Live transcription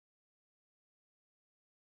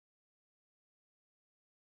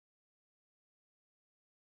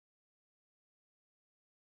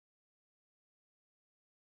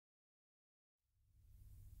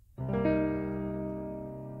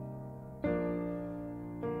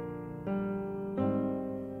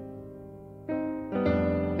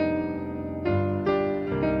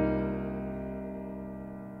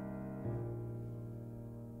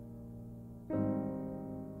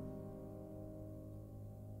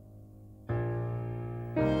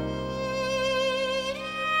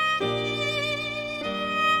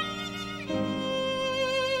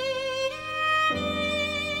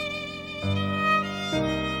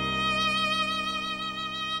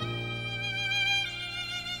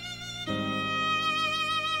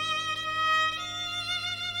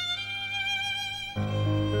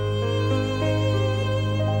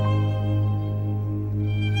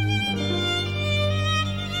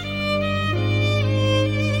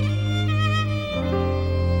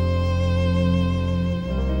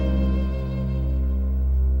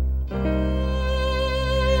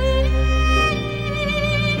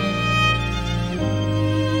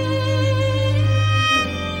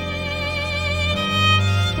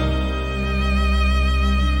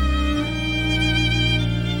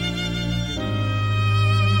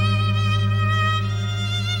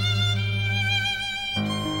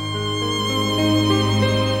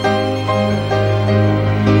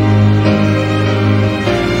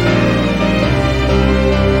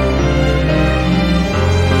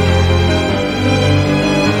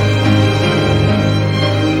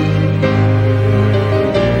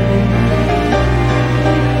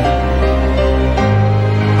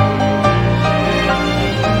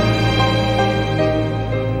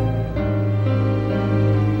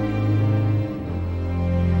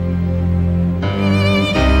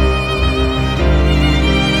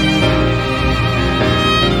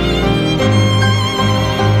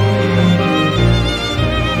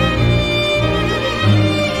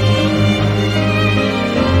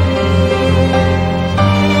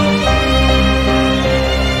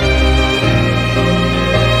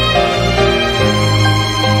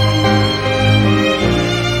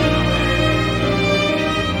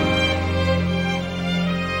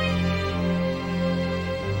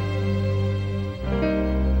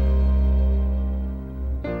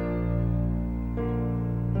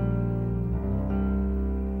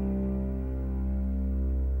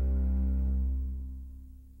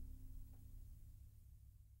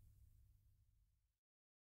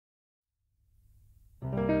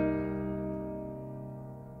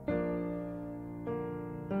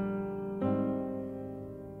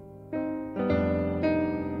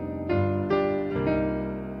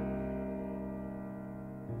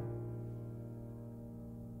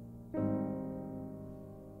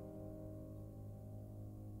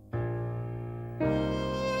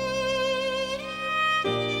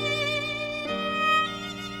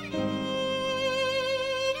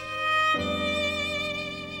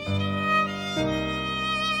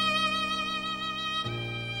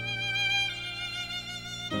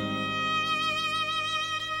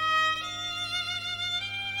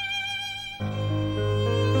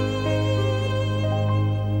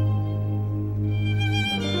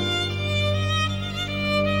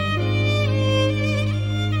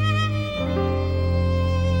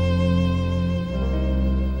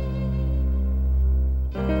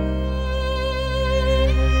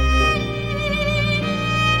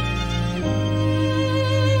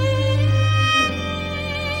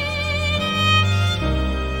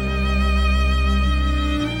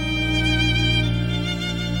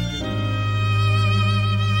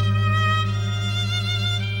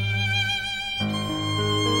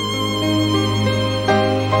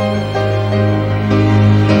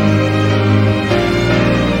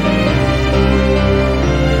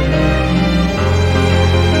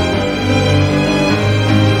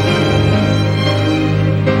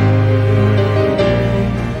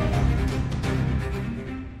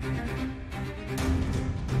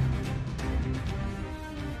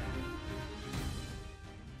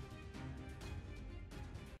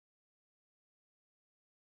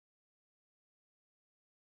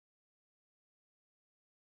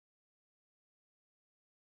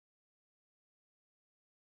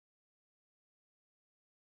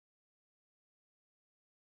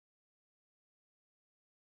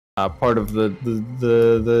part of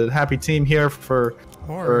the happy team here for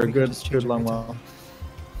a good long while.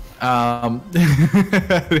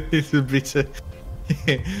 It would be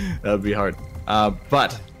that would be hard.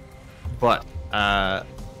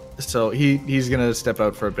 So he's gonna step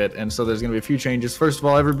out for a bit, and so there's gonna be a few changes. First of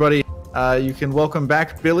all, everybody, you can welcome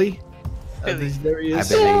back Billy. There he is.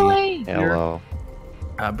 Hi, Billy. Hello.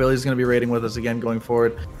 Billy's gonna be raiding with us again going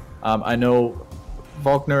forward. I know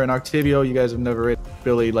Volkner and Octavio, you guys have never raided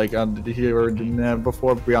Billy like here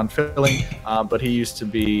before beyond filling, but he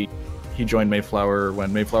joined Mayflower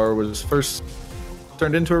when Mayflower was first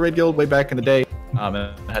turned into a raid guild way back in the day, and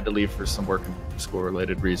had to leave for some work and school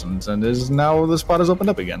related reasons, and is now the spot has opened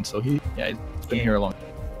up again. So he's been here a long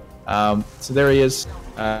time. So there he is.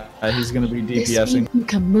 He's going to be DPSing. You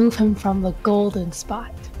can move him from the golden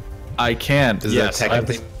spot. I can. Does yes, that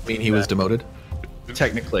technically mean he was demoted?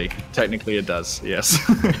 Technically it does. Yes.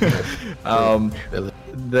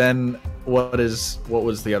 Then what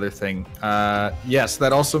was the other thing? Yes,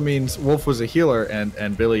 that also means Wolf was a healer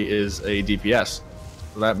and Billy is a DPS.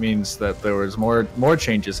 So that means that there was more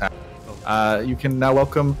changes happening. You can now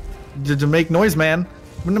welcome to make noise man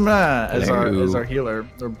as our healer.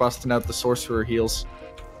 They're busting out the sorcerer heals.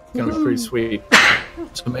 It's gonna be pretty sweet.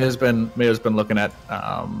 So Maya's been looking at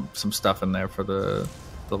some stuff in there for the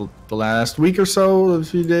last week or so,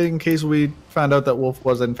 if you did, in case we found out that Wolf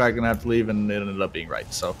was in fact gonna have to leave, and it ended up being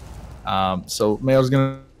right. So Mayo's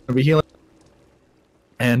gonna be healing,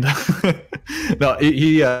 and no,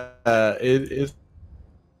 he it is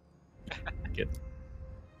good.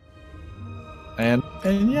 And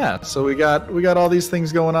yeah, so we got all these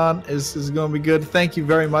things going on. Is going to be good. Thank you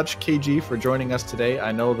very much, KG, for joining us today.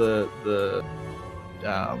 I know the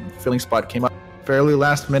filling spot came up fairly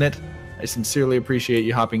last minute. I sincerely appreciate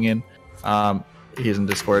you hopping in. He's in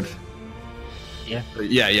Discord. Yeah.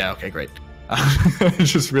 Yeah. Okay, great. I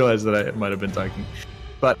just realized that I might have been talking.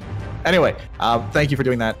 But anyway, thank you for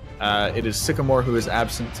doing that. It is Sycamore who is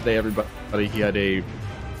absent today, everybody. He had a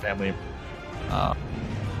family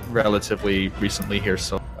relatively recently here,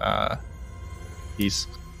 so he's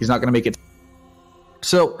not going to make it.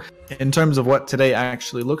 So, in terms of what today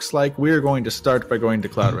actually looks like, we are going to start by going to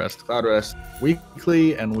Cloud Rest. Cloud Rest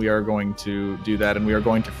weekly, and we are going to do that, and we are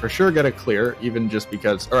going to for sure get a clear, even just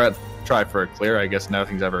because, or try for a clear. I guess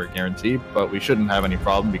nothing's ever a guarantee, but we shouldn't have any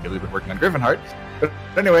problem because we've been working on Griffin Heart. But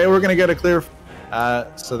anyway, we're going to get a clear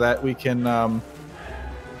so that we can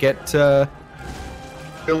get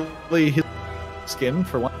Billy his skin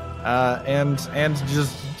for one, and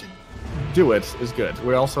just do it is good.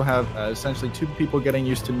 We also have essentially 2 people getting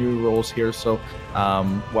used to new roles here, so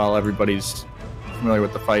while everybody's familiar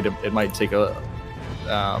with the fight, it might take a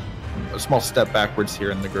small step backwards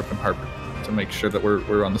here in the Griffin Heart to make sure that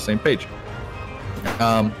we're on the same page.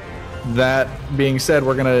 That being said,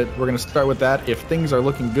 we're gonna start with that. If things are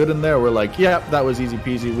looking good in there, we're like, yeah, that was easy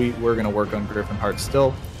peasy. We're gonna work on Griffin Heart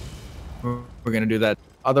still. We're gonna do that.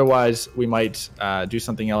 Otherwise, we might do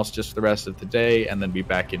something else just for the rest of the day, and then be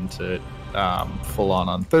back into full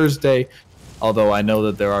on Thursday. Although I know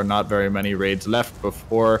that there are not very many raids left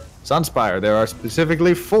before Sunspire. There are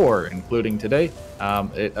specifically 4, including today,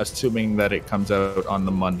 assuming that it comes out on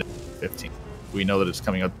the Monday 15th. We know that it's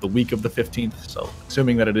coming out the week of the 15th, so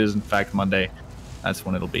assuming that it is in fact Monday, that's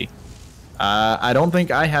when it'll be. I don't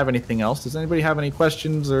think I have anything else. Does anybody have any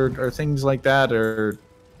questions or things like that, or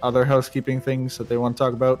other housekeeping things that they want to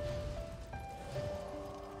talk about?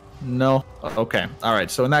 No? Okay. All right.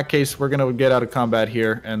 So in that case, we're going to get out of combat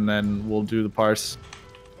here, and then we'll do the parse.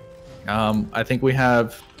 I think we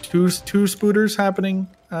have two spooters happening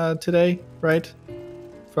today, right?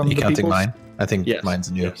 From Are you counting mine? I think yes. Mine's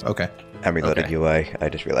new. Yes. Okay. I'm reloading Okay. UI. I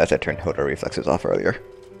just realized I turned Hodor reflexes off earlier.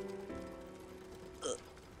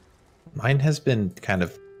 Mine has been kind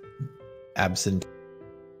of absent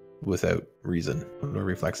without reason. The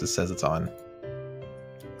reflexes says it's on.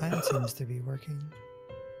 Mine seems to be working.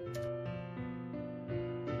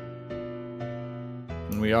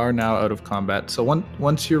 And we are now out of combat. So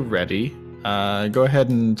once you're ready, go ahead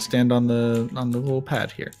and stand on the little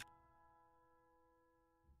pad here.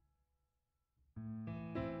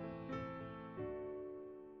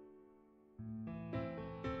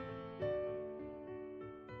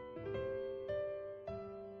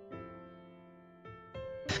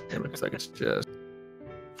 It looks like it's just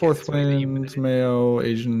Fourth Winds, Mayo,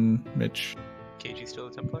 Asian, Mitch. KG still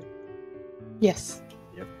a template? Yes.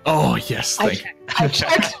 Yep. Oh yes, thank you. I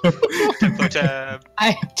checked. Template tab.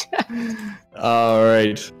 I checked. All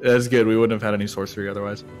right, that's good. We wouldn't have had any sorcery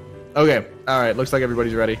otherwise. Okay, all right. Looks like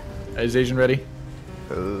everybody's ready. Is Asian ready?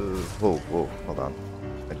 Whoa, hold on.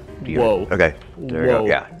 Whoa. Okay, there we go.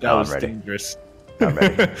 Yeah, that now was I'm ready. dangerous. I'm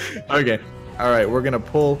ready. Okay. All right. We're gonna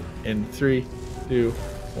pull in 3, 2,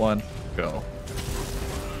 1, go.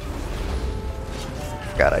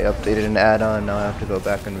 God, I updated an add-on. Now I have to go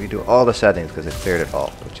back and redo all the settings because it cleared it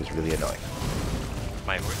all, which is really annoying.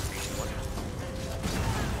 My word, 3, 2,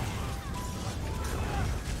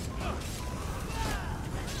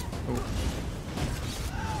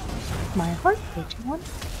 1. My heart, 3, 2, 1.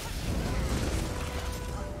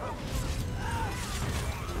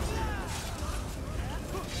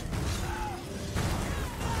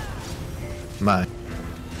 Mine.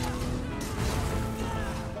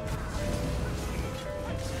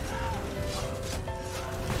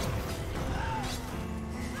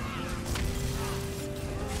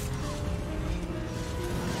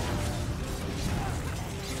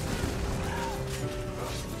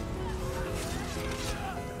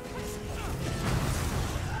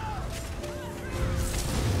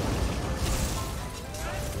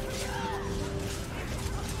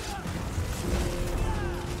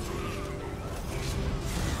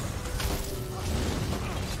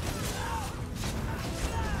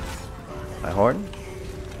 My horn.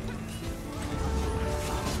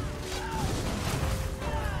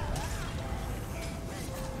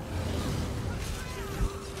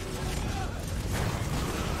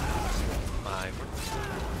 My word.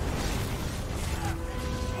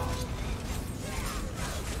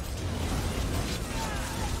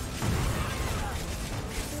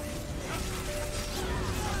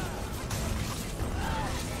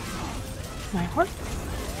 My heart.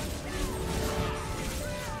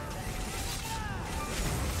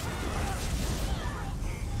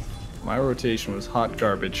 My rotation was hot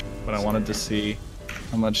garbage, but I wanted to see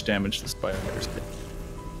how much damage the spiders did.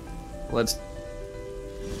 Let's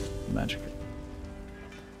magic it.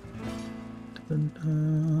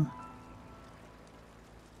 Dun-dun.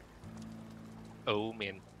 Oh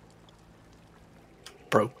man.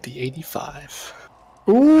 Broke the 85.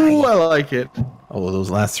 Ooh, I like it. Oh, those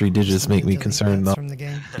last 3 digits make me Delete concerned that though. from the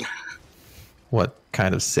game. What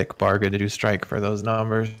kind of sick bargain did you strike for those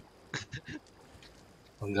numbers?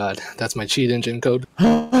 Oh god, that's my cheat engine code.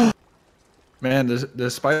 Man,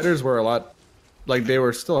 the spiders were a lot, like they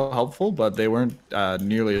were still helpful, but they weren't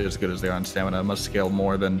nearly as good as they are on stamina. I must scale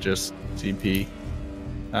more than just CP.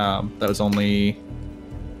 That was only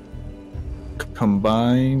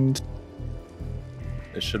combined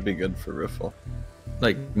It should be good for Riffle.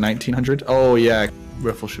 like 1900. Oh yeah,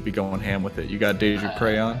 Riffle should be going ham with it. You got Deja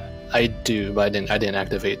Prey on? I do, but I didn't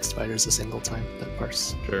activate spiders a single time that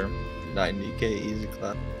parse. Sure. 90k easy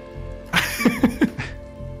clap.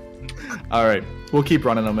 All right, we'll keep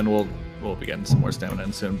running them, and we'll be getting some more stamina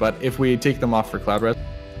in soon. But if we take them off for Cloud Rest,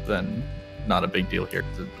 then not a big deal here.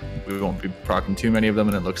 We won't be proccing too many of them,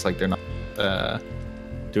 and it looks like they're not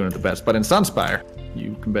doing it the best. But in Sunspire,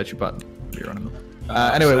 you can bet your butt you're running them.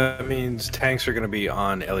 Anyway, So that means tanks are going to be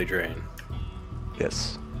on Ellie Drain.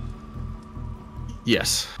 Yes.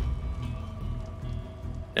 yes.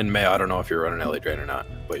 And May, I don't know if you're running Ellie Drain or not,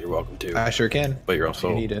 but you're welcome to. I sure can. But you're You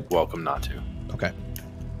also need it. welcome not to. Okay.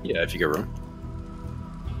 Yeah, if you get room.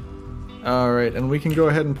 All right, and we can go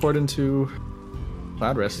ahead and port into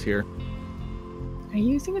Cloud Rest here. Are you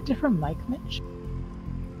using a different mic, Mitch?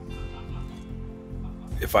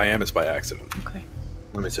 If I am, it's by accident. Okay.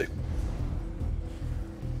 Let me see.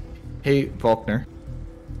 Hey, Volkner.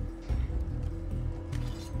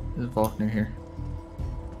 Is Volkner here?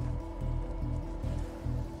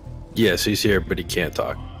 Yes, he's here, but he can't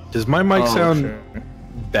talk. Does my mic Oh, sound sure.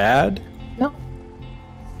 bad? No.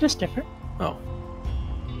 Just different. Oh.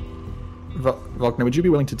 Volkner, would you be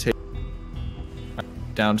willing to take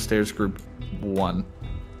downstairs group 1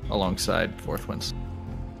 alongside Fourth Winds?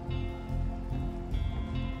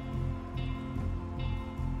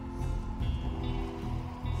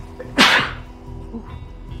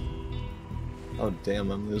 Oh damn,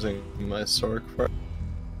 I'm losing my Sork for.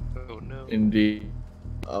 Oh no. Indeed.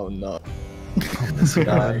 Oh no.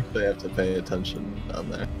 I actually have to pay attention down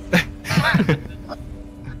there.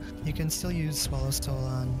 You can still use Swallow Soul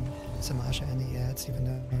on Samasha and the ads, even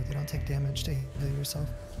though they don't take damage to heal yourself.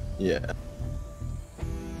 Yeah.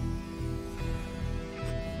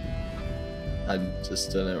 I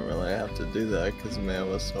just didn't really have to do that because Maya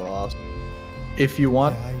was so awesome. If you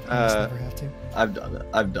want, Yeah, I just never have to. I've done it.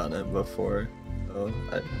 I've done it before, so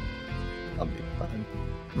I'll be fine.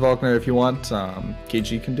 Volkner, if you want,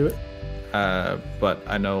 KG can do it. But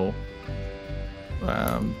I know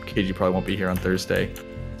KG probably won't be here on Thursday,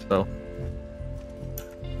 so.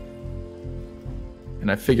 And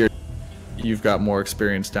I figured you've got more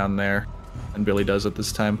experience down there than Billy does at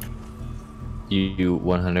this time. You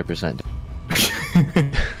 100%.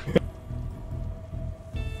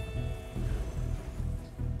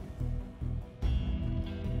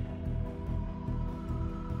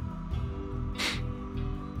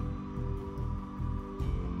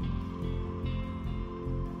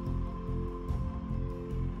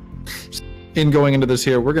 in going into this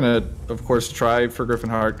here, we're gonna, of course, try for Griffin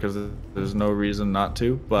Heart because there's no reason not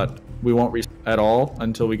to, but we won't reset at all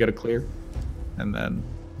until we get a clear, and then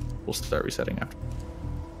we'll start resetting after.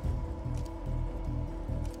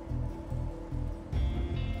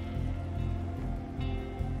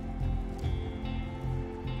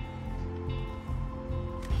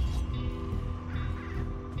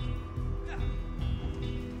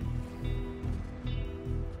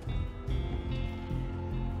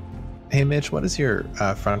 Hey Mitch, what is your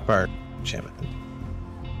front bar enchantment?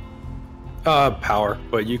 Power,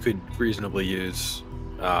 but you could reasonably use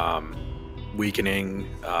weakening,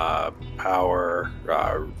 power,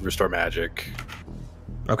 restore magic.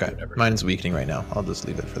 Okay, Whatever. mine's weakening right now. I'll just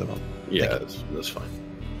leave it for the moment. Yeah, that's fine.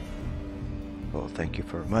 Well, thank you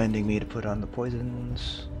for reminding me to put on the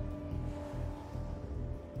poisons.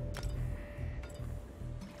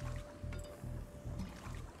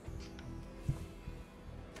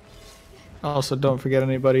 Also, don't forget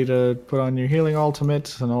anybody to put on your healing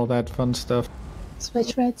ultimates and all that fun stuff.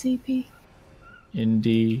 Switch red CP.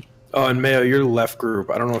 Indeed. Oh, and Mayo, you're left group.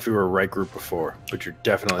 I don't know if you were right group before, but you're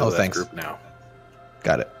definitely left thanks. group now.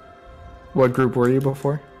 Got it. What group were you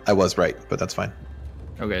before? I was right, but that's fine.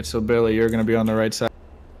 Okay, so Billy, you're gonna be on the right side.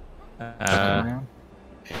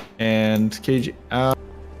 And KG.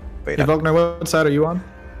 Wait, Hey, Volkner, what side are you on?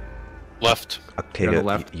 Left. okay, You're on the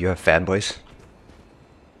left. you have fanboys?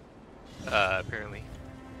 Apparently.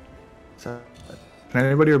 So, can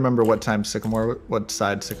anybody remember what side Sycamore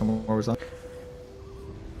was on?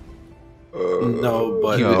 No,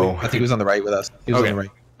 but No. I think he was on the right with us. He was Okay. on the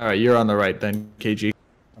right. All right, you're on the right then, KG.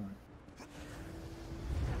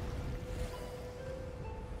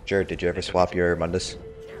 Jared, did you ever swap your Mundus?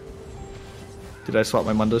 Did I swap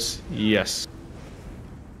my Mundus? Yes.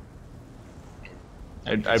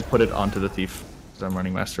 I put it onto the Thief because I'm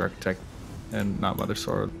running Master Architect and not Mother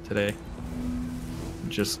Sword today.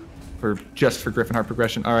 Just for Griffin Heart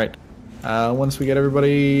progression. All right. Once we get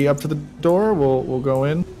everybody up to the door, we'll go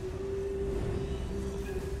in.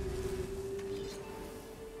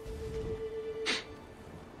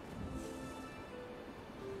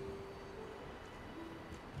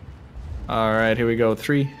 All right, here we go.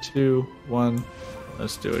 3, 2, 1.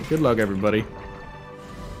 Let's do it. Good luck, everybody.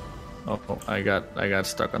 Oh, I got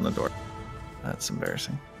stuck on the door. That's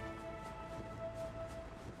embarrassing.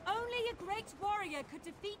 Only a great warrior could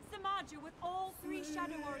defeat Samaja with all 3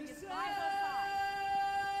 Shadow Warriors by her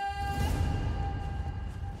side.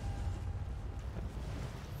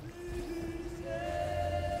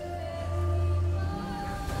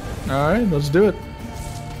 All right, let's do it.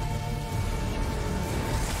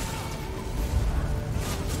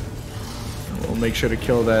 We'll make sure to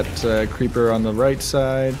kill that creeper on the right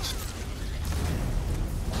side.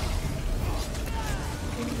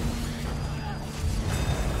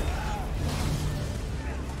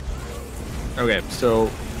 Okay, so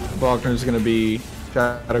Faulkner is going to be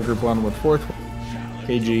Shadow Group 1 with 4th.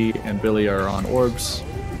 KG and Billy are on orbs,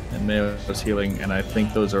 and Mayo is healing, and I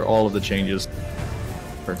think those are all of the changes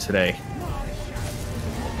for today.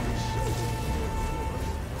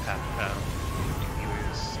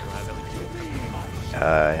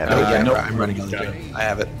 I have Oh, it. yeah, nope. I'm running on the gym. I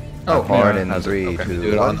have it. Oh, Horn Mayo in has it. 3, Okay. 2,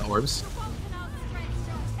 Do it on 1. the orbs.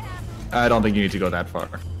 I don't think you need to go that far.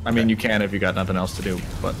 I mean, you can if you got nothing else to do,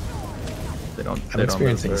 but they don't. I'm they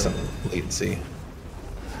experiencing don't some latency,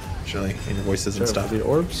 actually, in your voices and stuff. The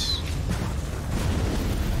orbs.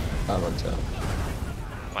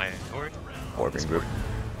 My horde. Orbing group.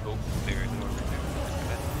 Oh, there's an orb right there.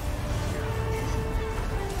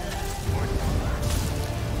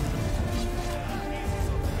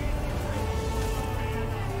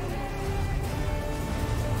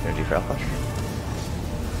 Energy for Alpha.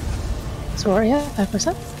 Soria,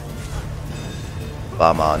 5%.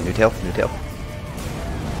 Bomb on New Tail. New Tail.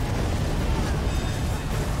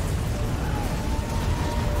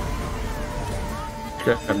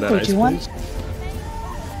 Grab that 3, ice, 2, 1. please.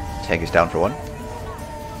 Tank is down for 1.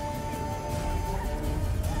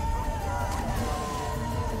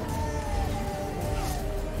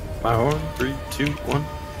 My horn. 3, 2, 1.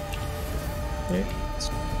 Okay.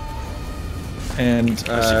 And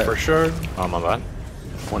I see first shard. On my bot.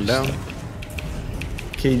 One down.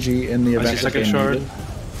 KG in the I event see that second they shard. need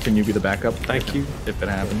it, can you be the backup? Thank you. If it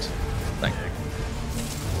happens. Thank you.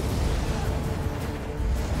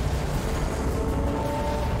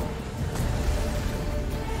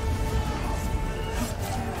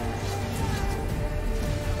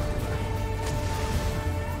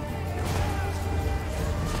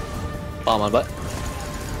 Bomb on butt.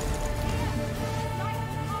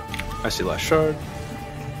 I see last shard.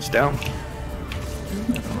 It's down.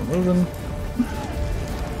 We're moving.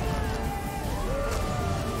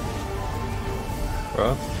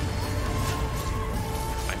 Bro.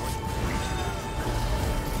 My horn.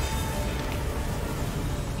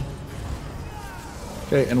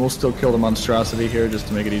 Okay, and we'll still kill the monstrosity here just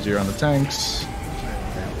to make it easier on the tanks.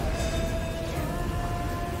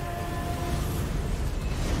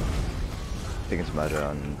 Taking some Maja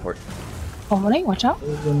on port. Pulmonate, watch out.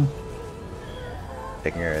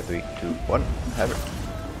 Taking her 3, 2, 1. Have her.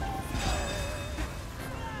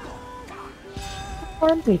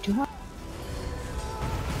 1, 3, 2, 1.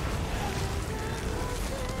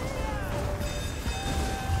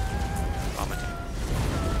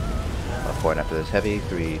 Point after this heavy.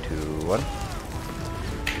 3, 2, 1.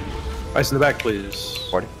 Ice in the back, please.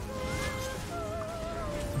 40.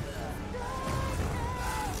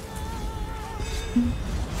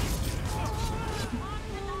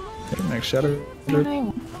 Okay, next shadow.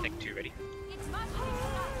 Take 2 ready.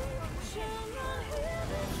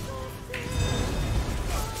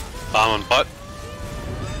 Bomb on butt.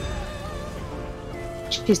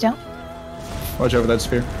 She's down. Watch over that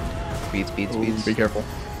spear. Speed, speed, Ooh, speed. be careful.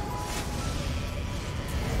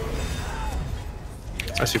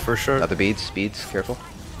 I see first shard. Other beads, speeds, careful.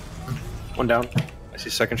 One down. I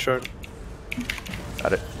see second shard.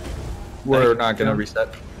 Got it. We're not gonna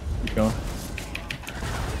reset. Keep going.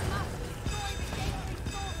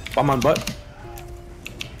 Bomb on butt.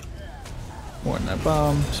 More in that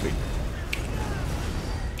bomb. Sweet.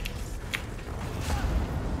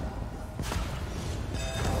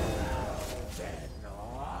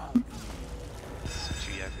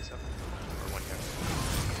 Two Yakuza. Or 1 Yakuza.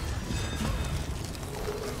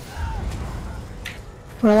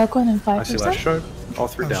 Reliquant and I see last 5%. shard. All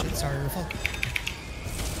 3 down. Shit, sorry, Riffle.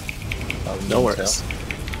 No worries.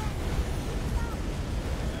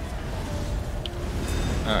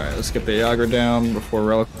 Alright, let's get the Yagra down before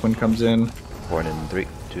Reliquant comes in. Born in 3,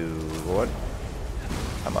 2, 1.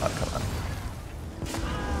 Come on, come on.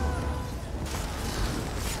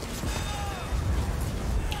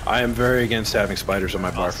 I am very against having spiders on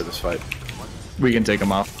my bar for this fight. We can take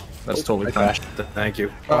them off. That's totally I fine. crashed. Thank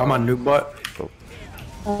you. I'm on noob butt.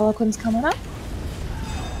 Reliquant's coming up.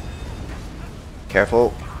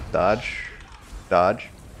 Careful. Dodge. Dodge.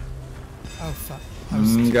 Oh fuck.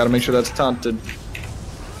 Gotta make sure that's taunted.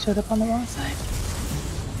 Showed up on the wrong side.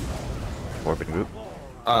 Orbit group.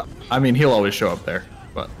 I mean, he'll always show up there,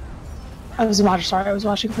 but I was Zamaja, sorry. I was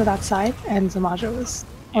watching for that side, and Zamaja was...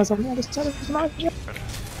 I was on the other side of Zamaja.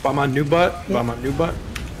 Bomb on noob butt. Bomb on noob butt.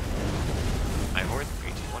 My horn. 3,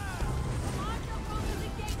 2, 1.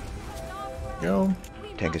 go.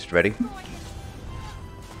 Tank is ready.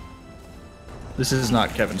 This is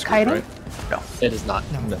not Kevin's group, Kiting? right? No. It is not.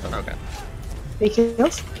 No. Okay. Big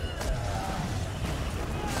heals.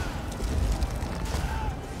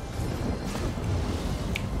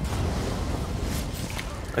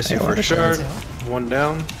 I see Hey, first order shard. tail. 1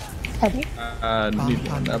 down. Heavy. Need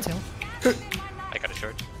Bomb one up. tail. I got a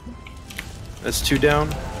shard. That's 2 down.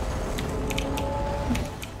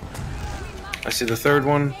 I see the third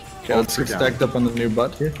one. Okay, let's get stacked up on the new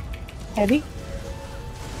butt here. Heavy.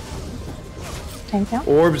 Tank down.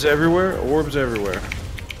 Orbs everywhere. Orbs everywhere.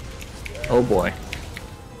 Oh boy.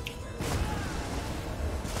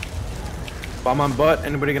 Bomb on butt.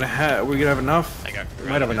 Anybody gonna have? Are we gonna have enough? I got.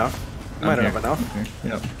 Might have enough. Might I'm have here. enough. Okay,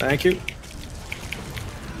 yep. Thank you.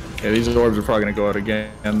 Yeah, these orbs are probably gonna go out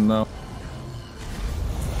again, though.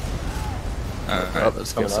 Alright,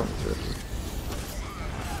 let's get up.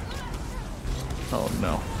 Oh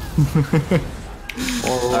no.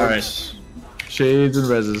 Alright. Shades and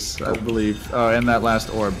reses, I believe. Oh, and that last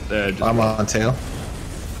orb. Just I'm on tail.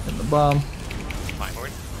 in the bomb. My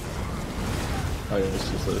horn. Oh yeah,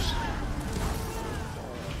 this is loose.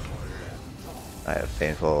 I have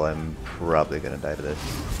painful. I'm probably gonna die to this.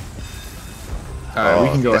 Alright, we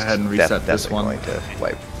can go this ahead and is reset this definitely one. going to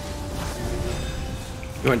wipe.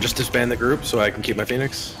 You want to just disband the group so I can keep my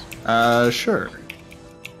Phoenix? Sure.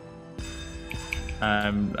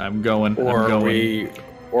 I'm going. Or I'm going.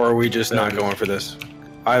 are we just not going for this?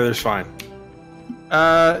 Either's fine.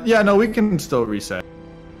 Yeah, no, we can still reset.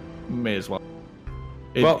 May as well.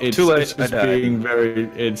 Well, too late, It's just I died. being very.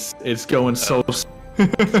 It's going so.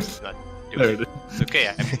 It's not There doing it it. It's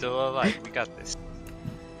okay, I'm still alive. We got this.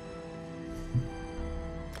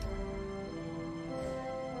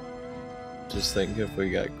 Just think if we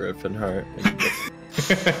got Griffin Heart.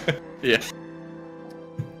 Yeah.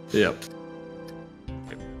 Yep.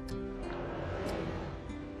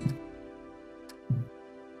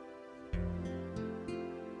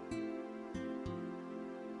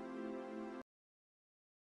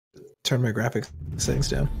 Turn my graphics settings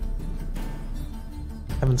down.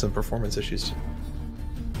 Having some performance issues.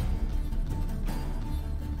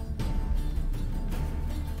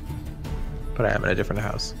 but I am in a different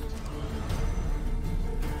house.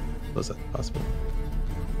 Was that possible?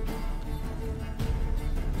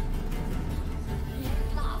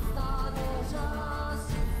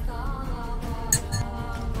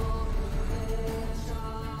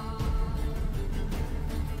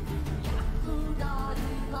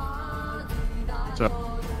 So,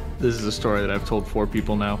 this is a story that I've told 4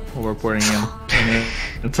 people now while reporting in,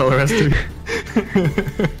 and tell the rest of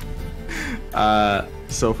you.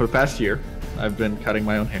 So for the past year, I've been cutting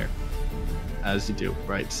my own hair, as you do,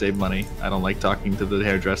 right? Save money. I don't like talking to the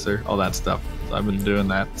hairdresser, all that stuff. So I've been doing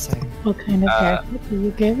that. Same. What kind of haircut do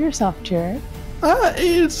you give yourself, Jared?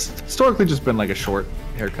 It's historically just been like a short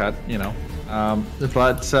haircut, you know.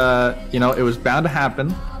 But you know, it was bound to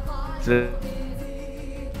happen.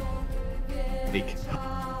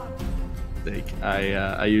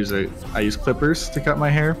 I use clippers to cut my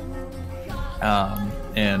hair,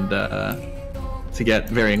 and to get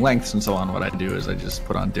varying lengths and so on. What I do is I just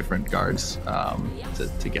put on different guards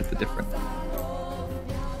to get the different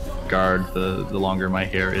guard. The longer my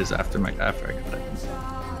hair is after I cut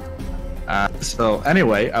it. So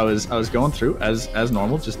anyway, I was going through as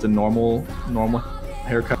normal, just a normal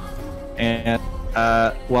haircut, and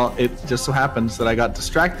well, it just so happens that I got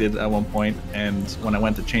distracted at one point, and when I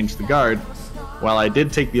went to change the guard, while I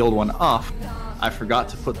did take the old one off, I forgot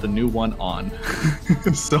to put the new one on.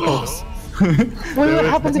 So What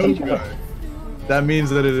happens if you try? that means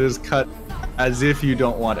that it is cut as if you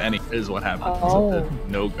don't want any, is what happens. Oh.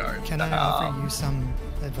 No guard. Can I offer you some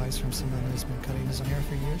advice from someone who's been cutting his own hair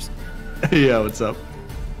for years? Yeah, what's up?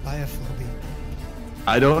 Buy a Flowbee.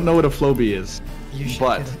 I don't know what a Flowbee is, You should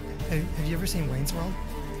but get it. Have you ever seen Wayne's World?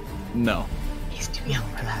 no. He's too young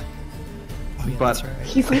for that. Oh yeah, But- that's right.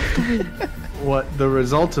 He's like 3. What the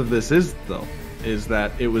result of this is, though, is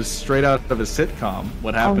that it was straight out of a sitcom.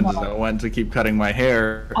 What happens is I went to keep cutting my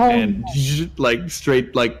hair and like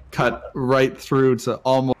straight like cut right through to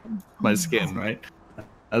almost my skin, right?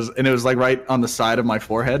 And it was like right on the side of my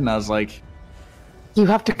forehead, and I was like, You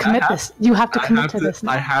have to commit this. You have to commit to this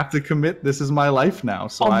now. I have to commit. This is my life now,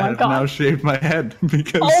 so Oh I my have God. now shaved my head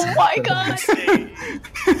because. Oh my god!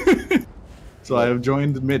 So I have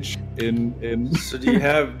joined Mitch in. So do you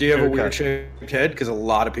have a Haircut. weird shaped head? Because a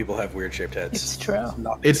lot of people have weird shaped heads. It's true.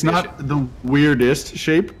 It's not the weirdest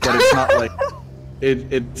shape, but it's not like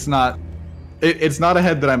it's not. It's not a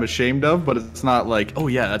head that I'm ashamed of, but it's not like, oh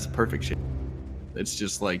yeah, that's a perfect shape. It's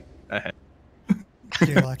just like a head.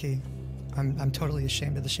 You're lucky. I'm totally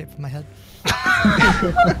ashamed of the shape of my head.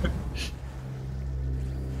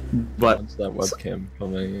 But Once that webcam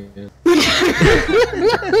coming in.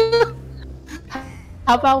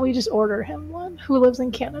 How about we just order him one? Who lives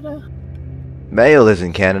in Canada? Mayo lives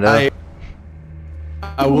in Canada.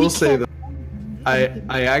 I will say that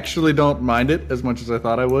I actually don't mind it as much as I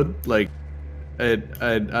thought I would. Like, I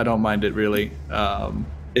don't mind it really.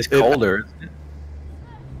 It's colder.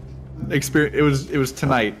 It was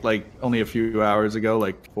tonight, like only a few hours ago,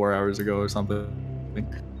 like 4 hours ago or something.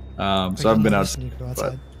 So I haven't been out. You go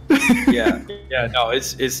outside. Yeah, no,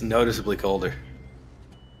 it's noticeably colder.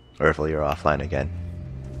 Orville, you're offline again.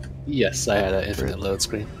 Yes, I had an infinite load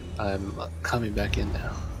screen. I'm coming back in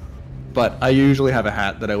now. But I usually have a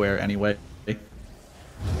hat that I wear anyway,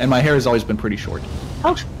 and my hair has always been pretty short.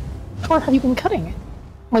 How short have you been cutting it?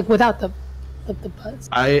 Like without the buzz?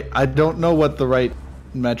 I don't know what the right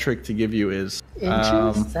metric to give you is.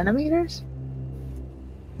 Inches? Centimeters?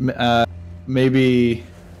 Maybe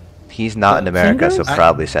He's not in America, so fingers?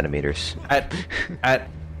 probably centimeters. at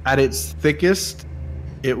its thickest,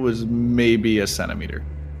 it was maybe a centimeter.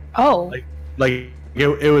 Oh. Like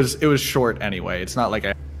it was short anyway. It's not like I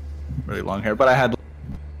had really long hair, but I had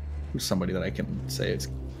somebody that I can say it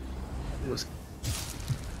was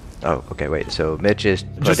Oh, okay, wait. So Mitch is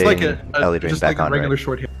just putting like Ellie Drain just back like a on, regular right?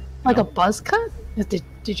 short hair. Like a buzz cut?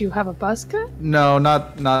 Did you have a buzz cut? No,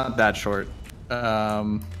 not that short.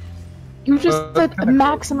 You just said a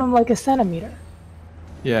maximum like a centimeter.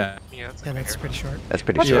 Yeah, Yeah, that's, Yeah, that's pretty short. That's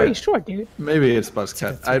pretty That's short. pretty short, dude. maybe it's buzz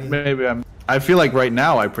cut. I feel like right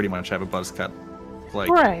now I pretty much have a buzz cut. Like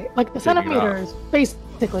Right. Like a taking it centimeter off. is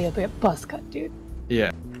basically a bit buzz cut, dude.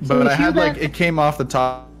 Yeah, So but if I had you like then- it came off the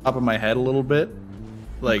top of my head a little bit,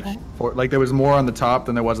 like Okay. like there was more on the top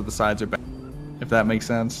than there was at the sides or back, if that makes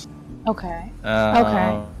sense. Okay.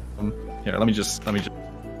 Here, let me just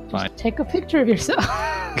fine. Take a picture of yourself.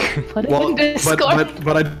 Put it Well, in Discord.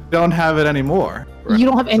 but I don't have it anymore. You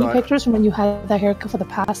don't have any So I- pictures from when you had that haircut for the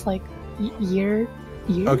past like year?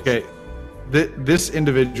 Okay, this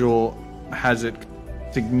individual has it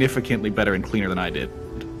significantly better and cleaner than I did,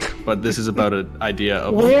 but this is about an idea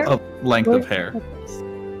of length of hair.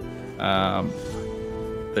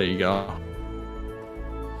 There you go.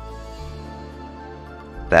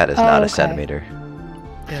 That is Oh, not a okay. centimeter.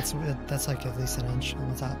 Yeah, that's like at least an inch on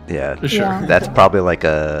the top. Yeah, Sure. Yeah. that's probably like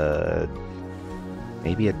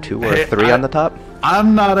maybe a 2 or a 3 on the top.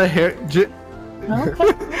 I'm not a hair. Okay.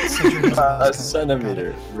 So Drew knows about A this.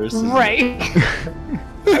 centimeter versus. Right.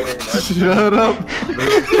 Shut up.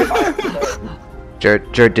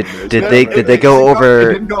 Jared, did they go It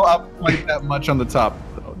over? didn't go up like that much on the top.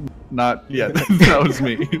 Not yet. That was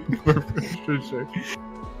me. For sure.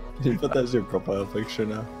 You put that as your profile picture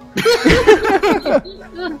now.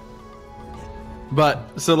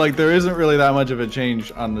 But so like there isn't really that much of a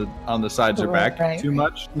change on the sides or back Right. too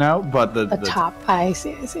much now, but the top. I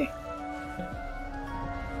see. I see.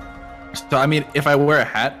 So I mean, if I wear a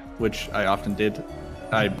hat, which I often did,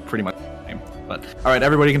 I pretty much same. But all right,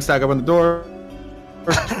 everybody can stack up on the door.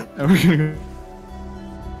 And we're gonna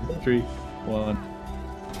go 3, 1.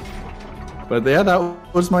 But yeah, that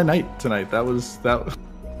was my night tonight. That was that.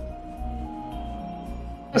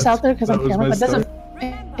 Just out there because I'm that was feeling, my but start.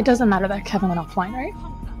 it doesn't matter that Kevin went offline, right?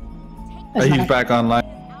 Doesn't He's matter. back online.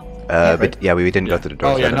 But yeah, we didn't go through the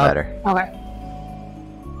door. Oh, so yeah, it doesn't not- matter. Okay.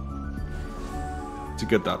 It's a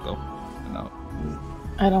good thought though. No.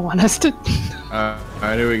 I don't want us to. All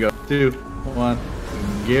right, here we go. 2, 1,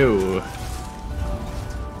 go.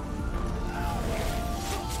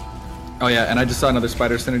 Oh yeah, and I just saw another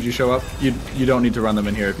spider synergy show up. You don't need to run them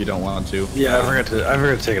in here if you don't want to. Yeah, I forgot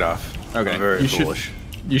to take it off. Okay. I'm very you foolish.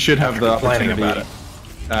 You should have the Complaining opportunity.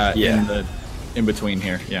 about it. In between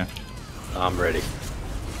here. Yeah. I'm ready.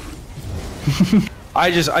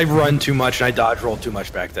 I run too much and I dodge roll too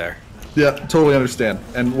much back there. Yeah, totally understand.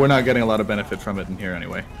 And we're not getting a lot of benefit from it in here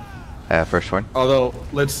anyway. First one. Although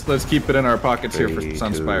let's keep it in our pockets here for 3,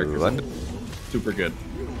 Sunspire 2, because 1. it's super good.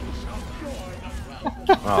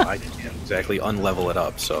 Well, I can't exactly unlevel it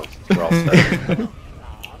up, so we're all set.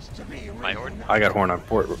 My horde. I got horn on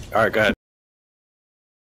port. All right, go ahead.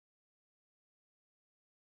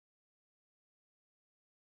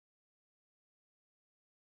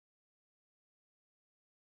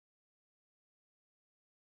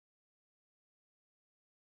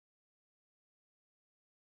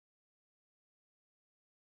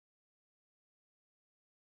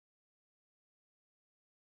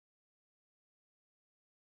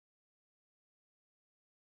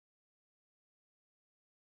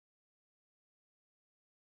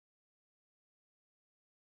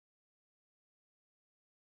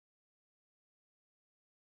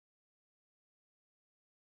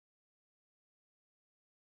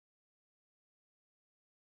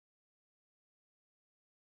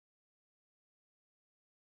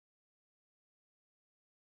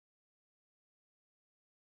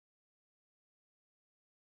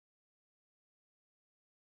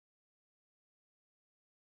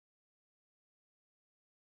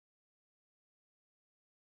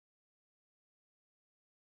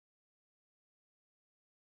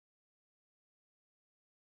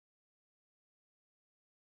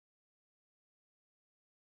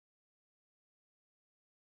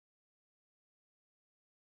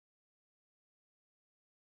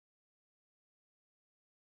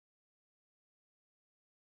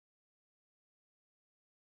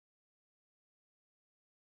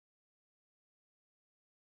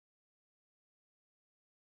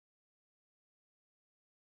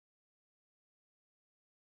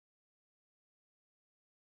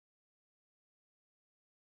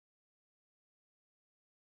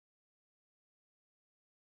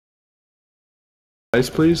 Ice,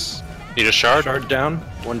 please. Need a shard? Shard down.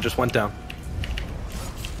 One just went down.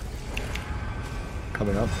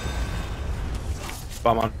 Coming up.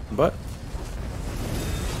 Bomb on butt.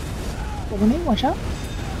 Over me, watch out.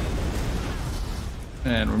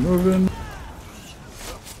 And we're moving.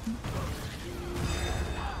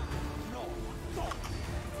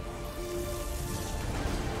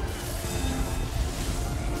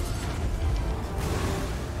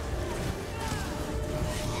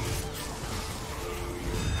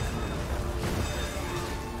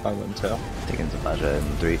 I went tail. Taking Zamaja in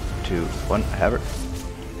 3, 2, 1. Have her.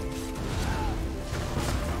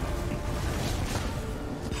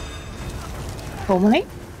 Fulminate.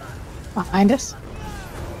 Behind us.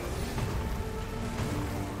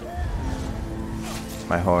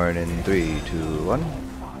 My horn in 3, 2, 1.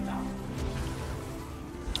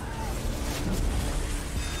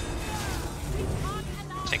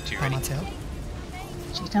 Take 2 On ready. my tail.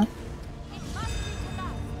 She's down.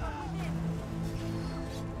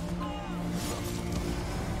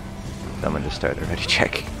 Someone just started a ready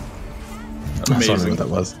check. I was wondering Amazing. what that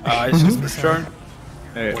was. Ice is shard.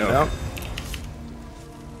 Hey, One oh. down.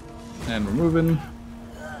 And we're moving.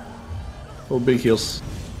 Oh, big heals.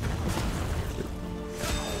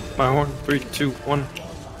 My horn. 3, 2, 1.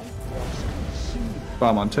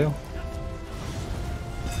 Bomb on tail.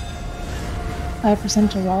 5%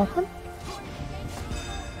 to Rollicon.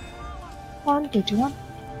 1, 3, 2, 1.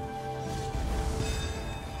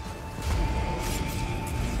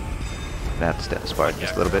 I have to stand Spartan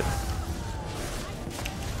just a little bit.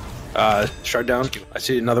 Shard down. I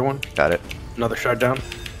see another one. Got it. Another shard down.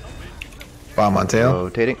 Bomb on tail.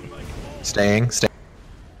 Rotating. Staying.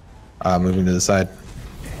 Moving to the side.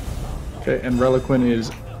 Okay, and Reliquin is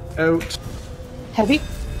out. Heavy.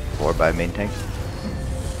 4 by main tank.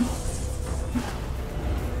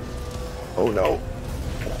 Oh no.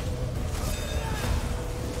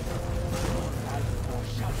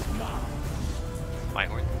 My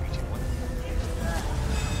horn. 3, 2,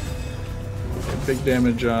 1. Okay, big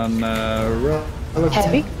damage on Reliquin.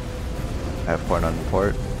 Heavy. I have horn on the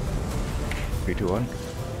port. 3, 2, 1.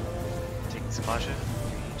 Taking Samaja. 3,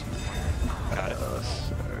 2, 1. Got it.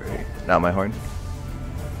 Sorry. Now my horn.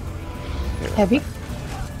 Heavy.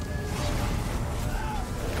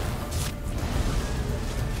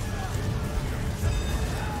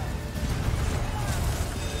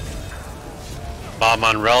 Bomb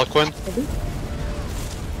on Reliquin. Heavy.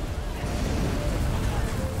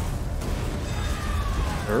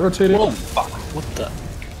 Rotating. Oh fuck! What the?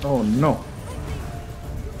 Oh no.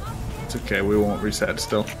 It's okay, we won't reset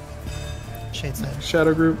still. Shade side.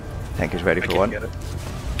 Shadow group. Tank is ready I for can't 1. get it.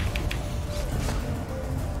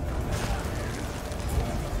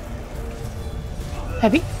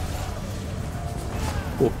 Heavy.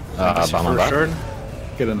 Cool. Bomb on First bot. shard.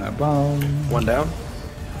 Get in that bomb. One down.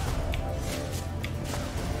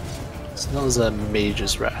 So that was a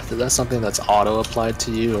Mage's Wrath. Is that something that's auto applied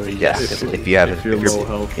to you, or you Yes. actively? If you have if you're low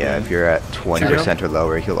health, yeah, if you're at 20% or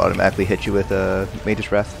lower, he'll automatically hit you with a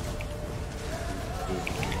Mage's Wrath.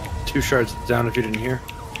 2 shards down if you didn't hear.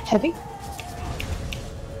 Heavy.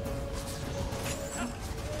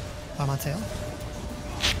 Bomb on tail.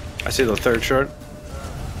 I see the 3rd shard.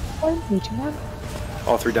 1, 3, 2, 1.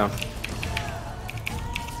 All 3 down.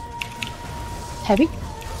 Heavy.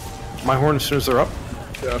 My horn as soon as they're up.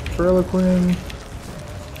 Got Reliquin.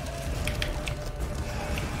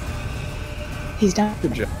 He's down.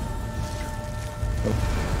 Good job.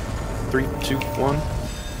 3, 2, 1.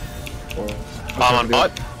 Bomb on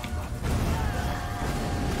bot.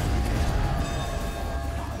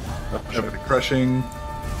 Over the crushing.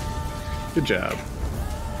 Good job.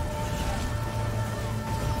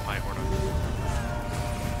 My horn on.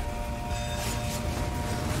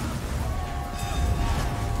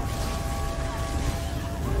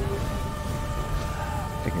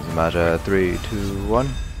 Taking Zamaja. 3, 2, 1.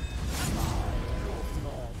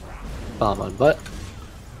 Bomb on butt.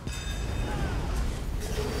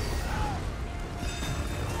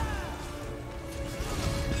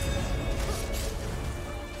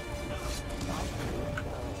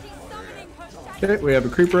 Okay, we have a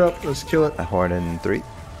creeper up. Let's kill it. A horn in 3,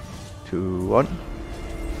 2, 1.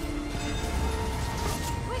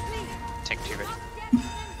 Tank 2 ready.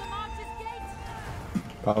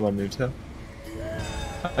 Bomb on new tail.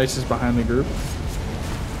 Ice is behind the group.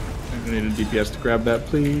 I need a DPS to grab that,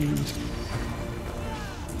 please.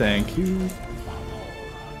 Thank you.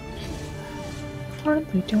 1,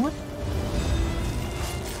 3, 2, 1.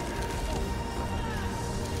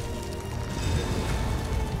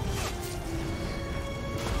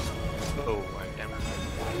 Oh, I'm down.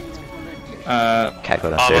 Can't go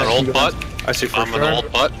Bomb on downstairs. old butt. I see 1st Bomb on the shard.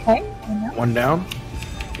 old butt. Okay. And now. 1 down.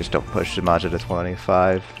 Just don't push Zamaja to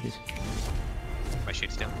 25. My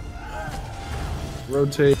shade's down.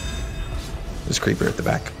 Rotate. There's creeper at the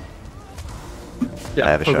back. Yeah,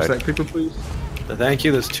 I have a focus shard. that creeper, please. Thank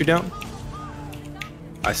you. There's 2 down.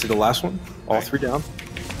 I see the last one. All 3 down.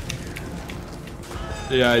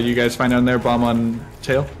 Yeah, you guys find down there. Bomb on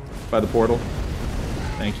tail by the portal.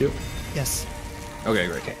 Thank you. Yes. Okay,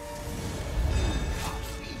 great.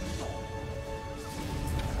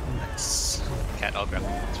 Nice. Cat, I'll grab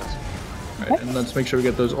them. Alright, and let's make sure we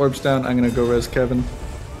get those orbs down. I'm gonna go res Kevin.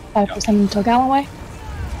 5% until Galloway.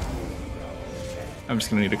 I'm just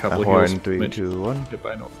gonna need a A couple of horn. heals. 3, 2, 1. If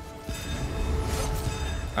I know.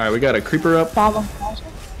 Alright, we got a creeper up. Bomb on Samaja.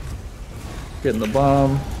 Getting the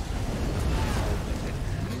bomb.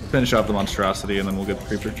 Finish off the monstrosity and then we'll get the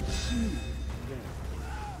creeper. Right,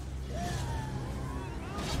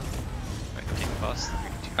 taking boss. 3,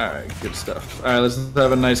 2. Alright, good stuff. Alright, let's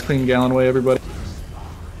have a nice clean Gallonway, everybody.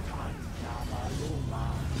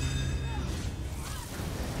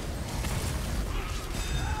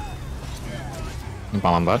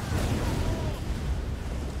 Bomb on bot.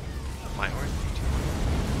 My horn.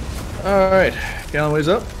 3, 2, 1. Alright, Gallonway's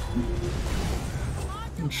up.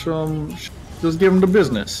 And show 'em, just give him the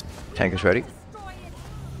business. Tank is ready.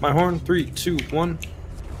 My horn. 3, 2, 1.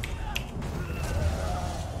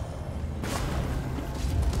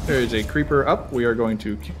 There is a creeper up. We are going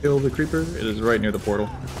to kill the creeper. It is right near the portal.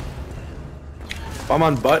 Bomb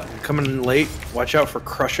on butt. Coming in late. Watch out for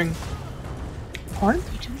crushing. Horn?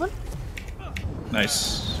 3, 2, 1.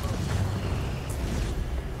 Nice.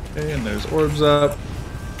 Okay, and there's orbs up.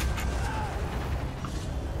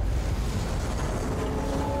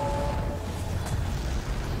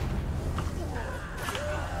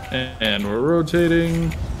 And we're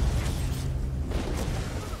rotating.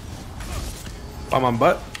 Bomb on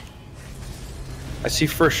butt. I see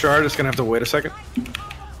first shard. It's gonna have to wait a second.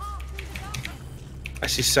 I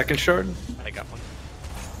see second shard. I got one.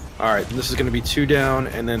 Alright, this is gonna be 2 down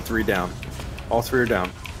and then 3 down. All 3 are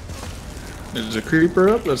down. There's a creeper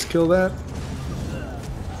up. Let's kill that.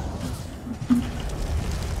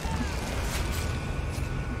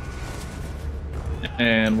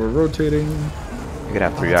 And we're rotating. You're gonna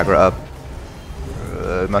have 3 aggro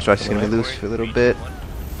up. Monstrosity's gonna be loose for a little bit.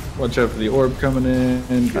 Watch out for the orb coming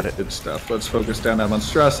in. Got it. Good stuff. Let's focus down that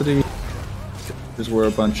monstrosity. Because we're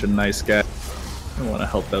a bunch of nice guys. I want to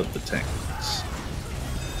help out the tanks.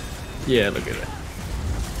 Yeah, look at that.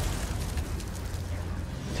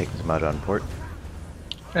 Taking some out on port.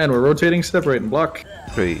 And we're rotating, separate and block.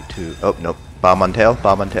 3, 2. Oh, nope. Bomb on tail.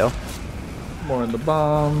 Bomb on tail. More in the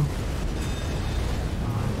bomb.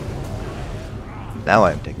 Now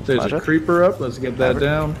I'm taking some There's a creeper up. Let's get that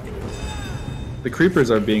down. The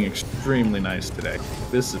creepers are being extremely nice today.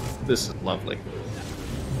 This is lovely.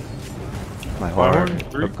 My horn.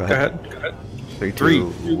 3. Oh, Go ahead. Go ahead. 3, 3,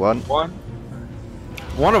 2, 1. 1.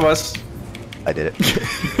 One of us. I did it.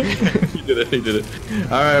 He did it. He did it.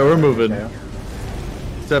 All right, we're moving.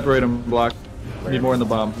 Separate them. Block. Need more in the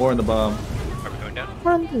bomb. More in the bomb. Are we going down?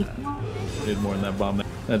 Need more in that bomb.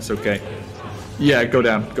 That's okay. Yeah, go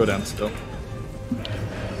down. Go down still.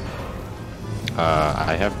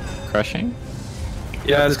 I have crushing.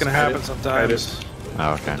 Yeah, it's gonna happen sometimes.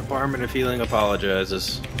 Oh, okay. Department of Healing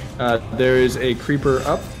apologizes. There is a creeper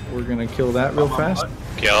up. We're gonna kill that real fast.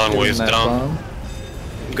 Killing wisdom. Bomb.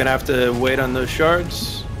 I'm gonna have to wait on those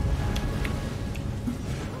shards.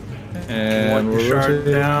 And 1 we're shard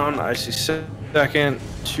rotating. down. I see second.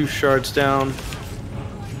 2 shards down.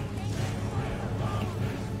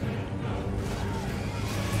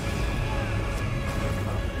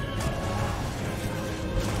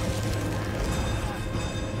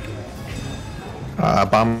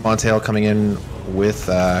 Bomb on tail coming in with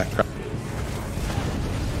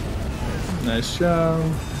Nice job.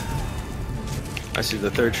 I see the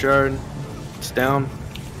 3rd shard. It's down.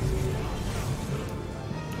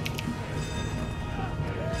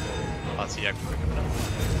 I'll see you coming up.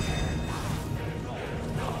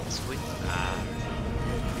 Oh, sweet.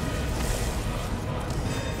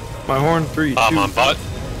 My horn. 3, 2. Bomb on butt.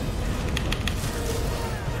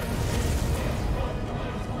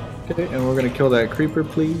 Okay, and we're gonna kill that creeper,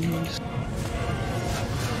 please.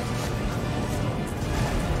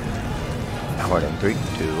 Horn in 3, 2,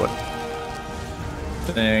 1.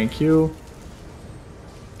 Thank you.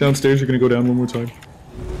 Downstairs, you're gonna go down one more time.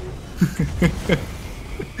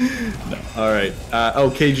 No. All right. Oh,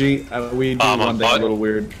 KG, we do one thing a little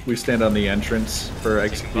weird. We stand on the entrance for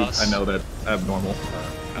execute. I know that abnormal.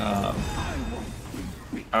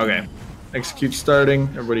 Okay. Execute starting.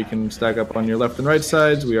 Everybody can stack up on your left and right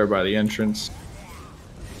sides. We are by the entrance.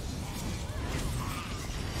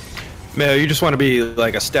 Mayo, you just want to be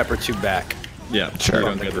like a step or 2 back. Yeah, Sure. We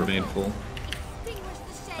don't get the vein full.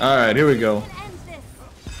 All right, here we go.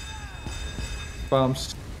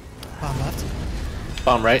 Bombs. Bomb left.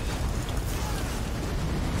 Bomb right.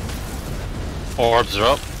 Orbs are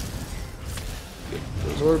up.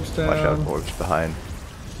 Those orbs down. Watch out, orbs behind.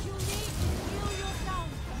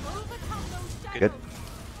 Good.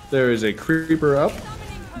 There is a creeper up.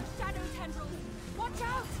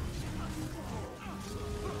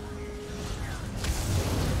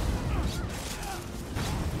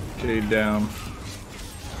 Shade down.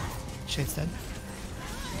 Shade's dead.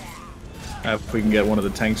 If we can get one of the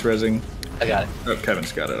tanks rezzing. I got it. Oh,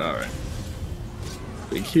 Kevin's got it. All right.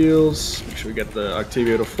 Big heals. Make sure we get the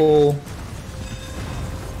Octavio to full.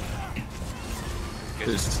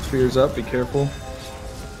 His spheres up. Be careful.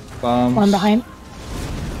 Bombs. One behind.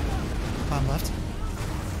 Bomb left.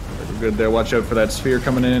 We're good there. Watch out for that sphere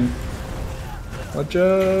coming in. Watch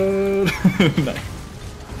out. No.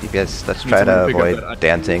 DPS, let's try to Pick up that avoid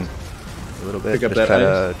dancing a little bit. Pick up Just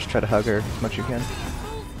that try to hug her as much as you can.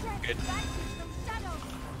 Good.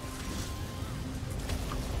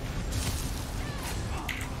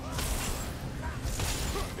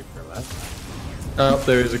 Oh,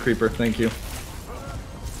 there is a creeper. Thank you.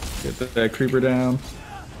 Get that creeper down.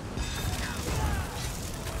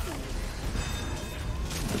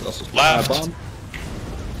 There's also Left. bomb.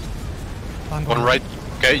 One right.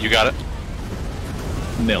 Okay, you got it.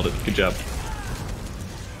 Nailed it. Good job.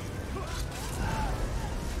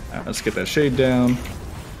 Alright, let's get that shade down.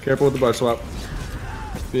 Careful with the bar swap.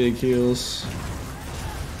 Big heals.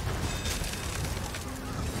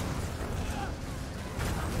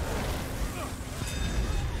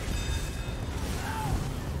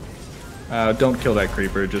 Don't kill that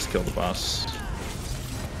creeper, just kill the boss.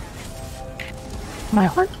 My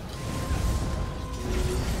heart.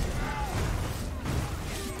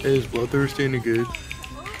 Is bloodthirsty any good?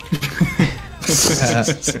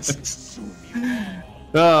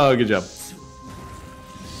 Oh, good job.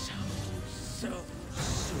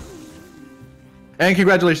 And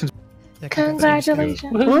congratulations. Yeah,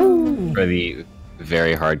 Congratulations. For the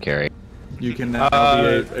very hard carry. You can now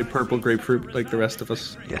be a purple grapefruit like the rest of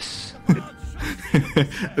us. Yes.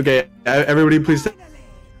 Okay, everybody please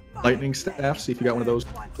lightning staff, see if you got one of those.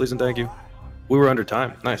 Please and thank you. We were under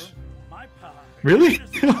time. Nice. Really?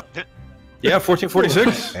 Yeah,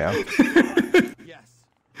 1446. Yeah.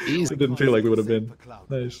 It didn't feel like we would have been.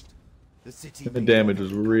 Nice. The damage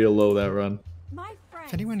was real low that run.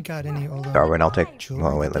 If anyone got any Olo... Darwin, I'll take.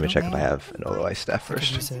 Oh wait, let me check if I have an Olo Ice staff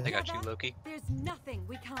first. I got you, Loki. There's nothing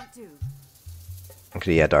we can't do.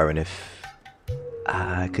 Okay, yeah, Darwin, if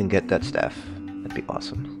I can get that staff, that'd be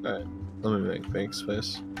awesome. Alright, let me make bank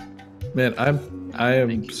space. Man, I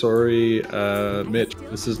am sorry, Mitch.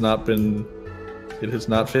 This has not been. It has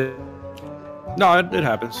not fit. No, it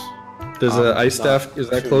happens. Does ice staff? Is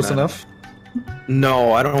that close enough?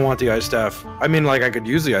 No, I don't want the ice staff. I mean, like, I could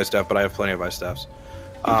use the ice staff, but I have plenty of ice staffs.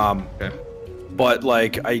 Okay. But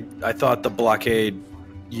like, I thought the blockade,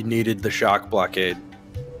 you needed the shock blockade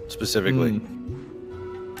specifically.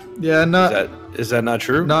 Yeah, not. Is that not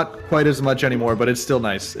true? Not quite as much anymore, but it's still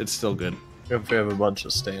nice. It's still good. If we have a bunch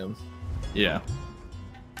of stam. Yeah.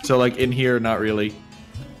 So like in here, not really.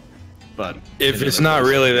 But If it's not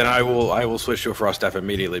really, then I will switch to a frost staff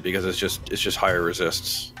immediately because it's just higher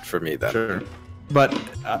resists for me then. Sure. But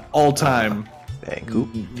all time,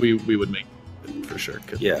 we would make it for sure.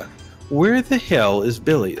 Yeah. Where the hell is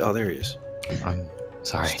Billy? Oh, there he is. I'm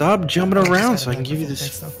sorry. Stop jumping around so I can give you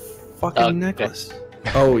this fucking necklace.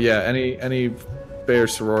 Oh yeah, any Bear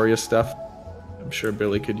Sororia stuff. I'm sure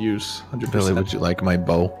Billy could use 100%. Billy, would you like my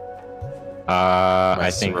bow? I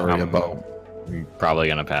think Sororia I'm bow. probably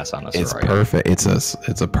gonna pass on the It's Sororia. perfect. It's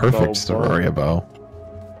a perfect Bow. Sororia bow.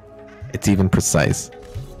 It's even precise.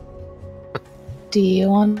 Do you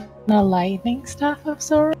want a lightning staff of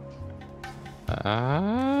Sora?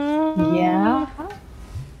 Yeah.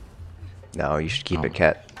 No, you should keep it,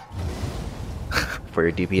 Cat. For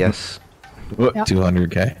your DPS. What? Yep.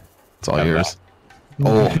 200k. It's all yours.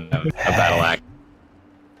 Oh, A battle act.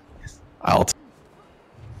 I'll.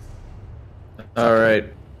 All right.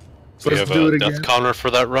 Do you Let's have do a it death again. counter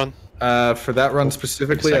for that run? For that run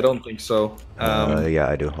specifically, I don't think so. Yeah,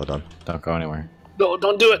 I do. Hold on. Don't go anywhere. No,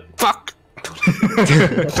 don't do it. Fuck.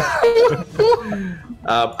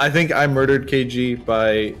 I think I murdered KG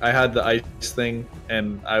by I had the ice thing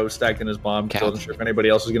and I was stacked in his bomb. So I wasn't sure if anybody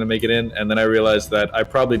else was gonna make it in, and then I realized that I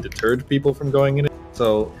probably deterred people from going in it.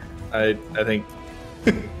 So I think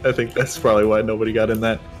I think that's probably why nobody got in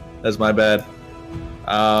that. That's my bad.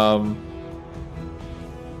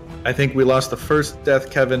 I think we lost the first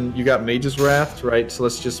death, Kevin. You got Mage's Wrath, right? So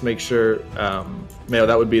let's just make sure.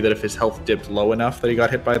 That would be that if his health dipped low enough that he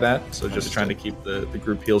got hit by that. So just trying to keep the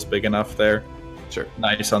group heals big enough there. Sure.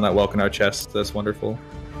 Nice on that Welkinar chest. That's wonderful.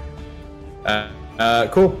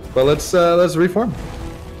 Cool. Well, let's reform.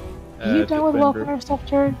 Are you done with Welkinar stuff,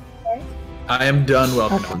 Jared? I am done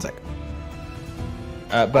Welkinar. 1 sec.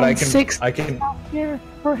 But I can. Here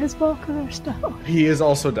for his Welkinar stuff. He is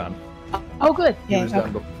also done. Oh, good. He Yeah. was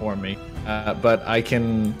done before me. But I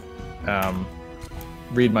can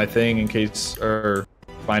read my thing in case, or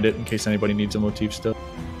find it in case anybody needs a motif still.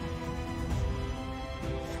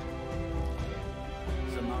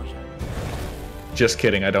 Just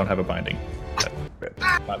kidding, I don't have a binding.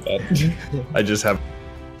 Not bad. I just have.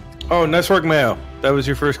 Oh, nice work, Mayo. That was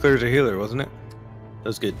your first clear as a healer, wasn't it? That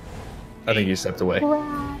was good. I think he stepped away.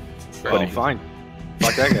 Oh, fine.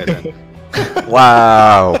 Fuck that guy then.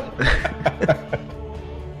 Wow.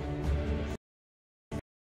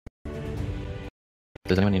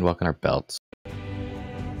 Does anyone need Welkinar belts?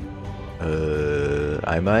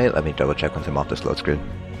 I might. Let me double check once I'm off this load screen.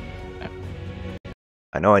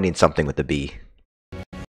 I know I need something with the B.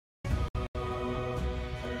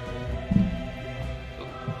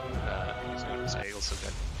 I also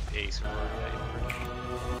got a Sororia.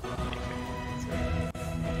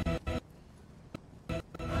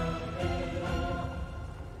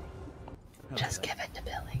 Just give it to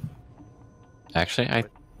Billy. Actually, I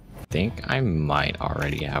think I might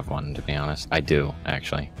already have one, to be honest. I do,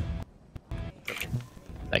 actually.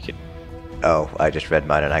 Thank you. Oh, I just read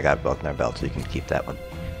mine and I got both in our belt, so you can keep that one.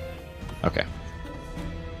 Okay.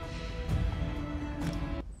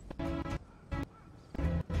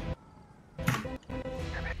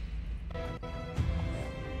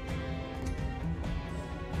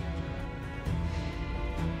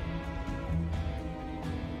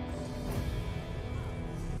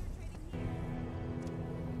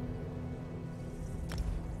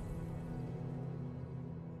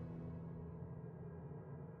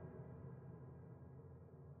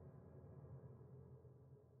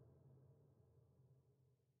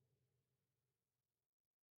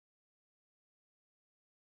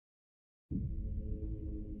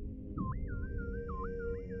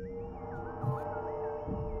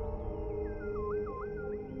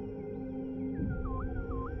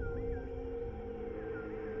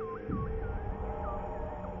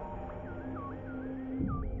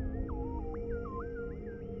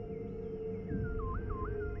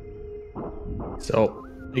 So,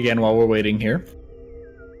 again, while we're waiting here,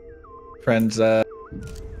 friends, I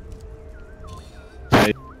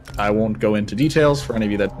won't go into details for any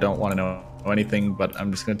of you that don't want to know anything, but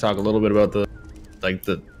I'm just going to talk a little bit about the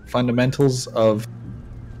fundamentals of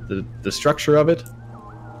the structure of it,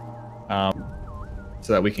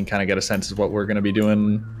 so that we can kind of get a sense of what we're going to be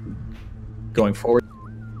doing going forward.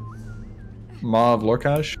 Maw of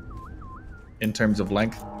Lorcage, in terms of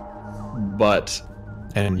length, but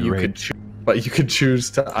you could choose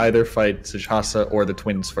to either fight Zajhasa or the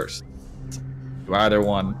twins first. Do either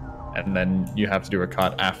one, and then you have to do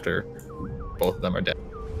Rakat after both of them are dead.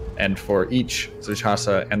 And for each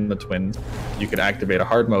Zajhasa and the twins, you could activate a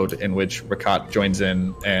hard mode in which Rakat joins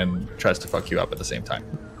in and tries to fuck you up at the same time.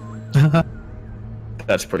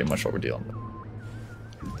 That's pretty much what we're dealing with.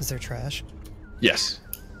 Is there trash? Yes.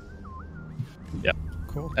 Yeah.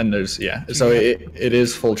 Cool. And there's, yeah. So it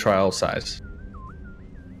is full trial size.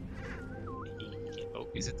 Oh,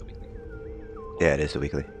 is it the weekly? Yeah, it is the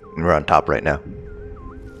weekly. And we're on top right now.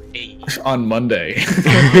 Hey. On Monday.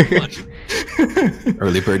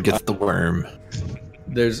 Early bird gets the worm.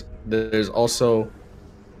 There's also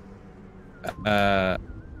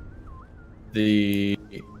the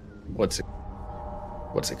what's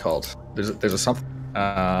it called? There's a something.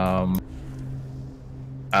 I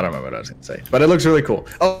don't remember what I was gonna say, but it looks really cool.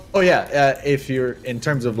 Oh yeah. If you're in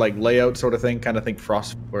terms of like layout sort of thing, kind of think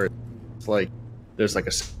Frost, where it's like there's like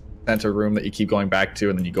a center room that you keep going back to,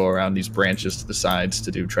 and then you go around these branches to the sides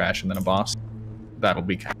to do trash and then a boss. That'll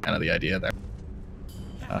be kind of the idea there.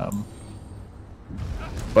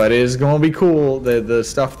 But it is going to be cool. The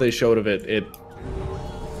stuff they showed of it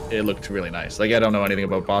looked really nice. Like, I don't know anything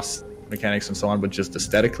about boss mechanics and so on, but just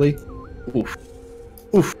aesthetically, oof,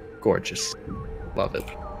 gorgeous. Love it.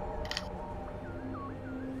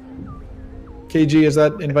 KG, is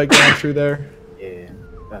that invite going through there? Yeah,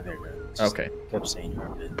 there you go. Okay. Kept saying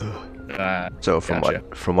So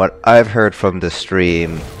from what I've heard from the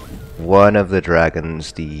stream, one of the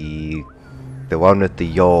dragons, the one with the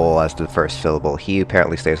Yol as the first syllable, he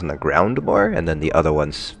apparently stays on the ground more, and then the other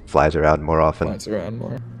ones flies around more often. Flies around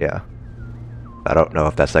more. Yeah. I don't know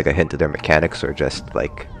if that's like a hint to their mechanics or just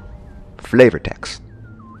like flavor text.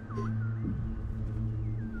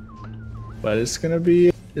 But it's gonna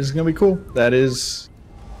be cool. That is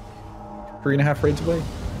 3.5 raids away.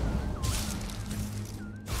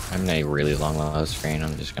 I'm in a really long load screen.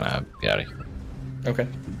 I'm just gonna get out of here. Okay.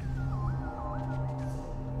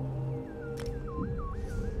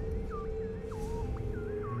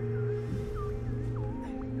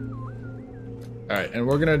 Alright, and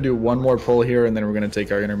we're gonna do one more pull here, and then we're gonna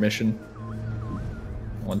take our intermission.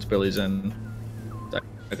 Once Billy's in,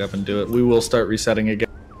 back up and do it. We will start resetting again.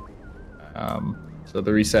 So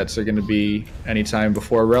the resets are gonna be anytime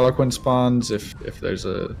before Reliquant spawns. If there's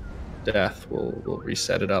a death, we'll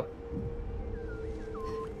reset it up.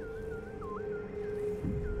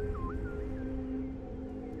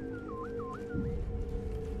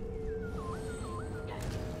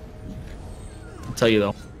 I'll tell you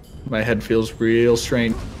though, my head feels real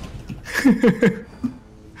strange.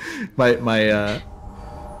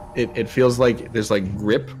 It feels like there's like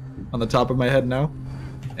grip on the top of my head now,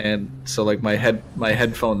 and so like my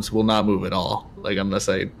headphones will not move at all. Like unless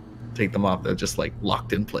I take them off, they're just like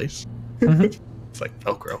locked in place. It's like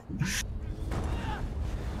Velcro.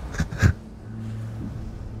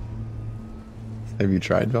 Have you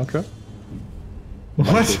tried Velcro?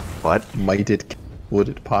 What? Would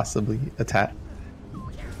it possibly attach?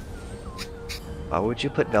 Why would you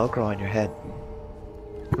put Velcro on your head?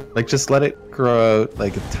 Like, just let it grow out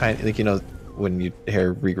like a tiny, like, you know, when your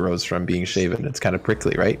hair regrows from being shaven. It's kind of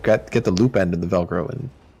prickly, right? Get the loop end of the Velcro and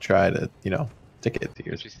try to, stick it to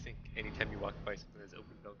yours. Just think, anytime you walk by something that's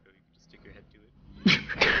open Velcro, you can just stick your head to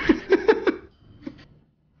it.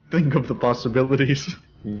 Think of the possibilities.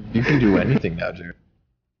 You can do anything now, Jared.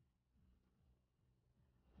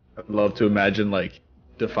 I'd love to imagine like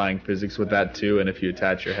defying physics with that too, and if you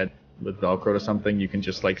attach your head with Velcro to something, you can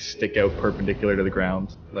just like stick out perpendicular to the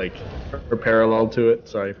ground, like or parallel to it.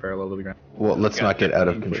 Sorry, parallel to the ground. Well, let's not get out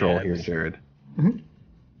of control here, Jared. You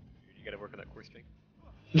gotta work on that core strength.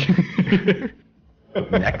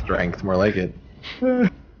 Neck strength, more like it.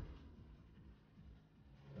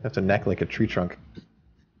 Have to neck like a tree trunk.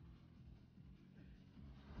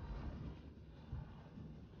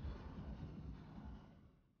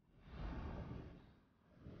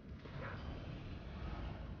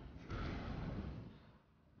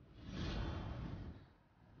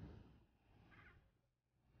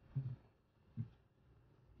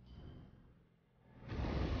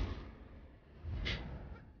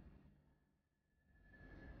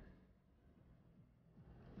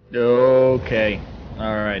 Okay.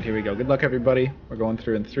 Alright, here we go. Good luck, everybody. We're going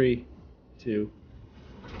through in 3, 2.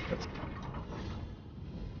 Let's...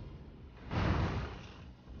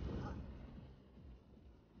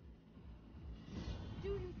 Do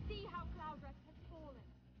you see how Cloudrest has fallen?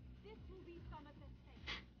 This will be Somerset's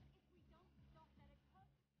fate. If we don't stop that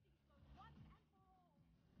accursed thing once and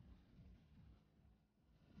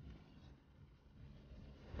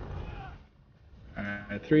for all.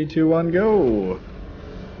 Alright, 3, 2, 1, go!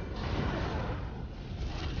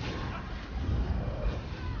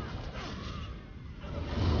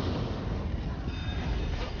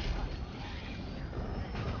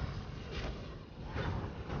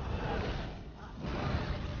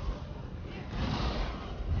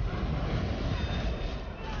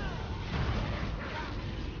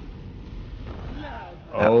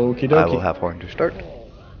 Okie dokie. I will have Horn to start.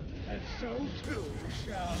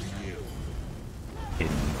 In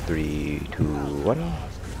 3, 2, 1.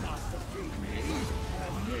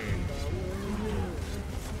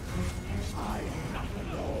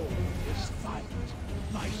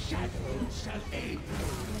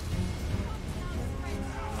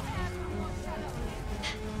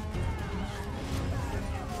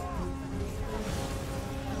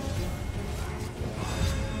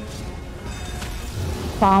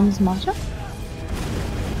 Bombs, Masha?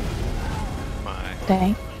 My.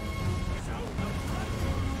 Dang.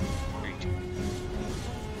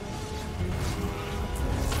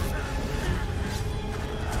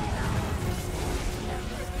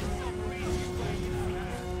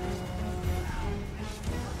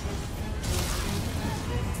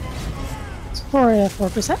 It's for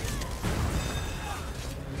 4%.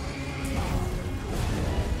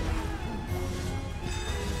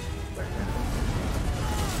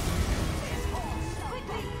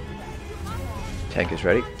 Tank is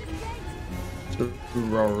ready. So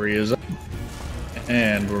Rory is up.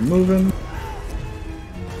 And we're moving.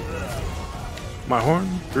 My horn.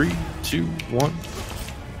 3, 2, 1.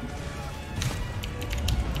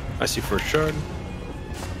 I see first shard.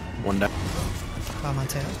 1 down. Bomb on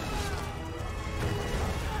tail.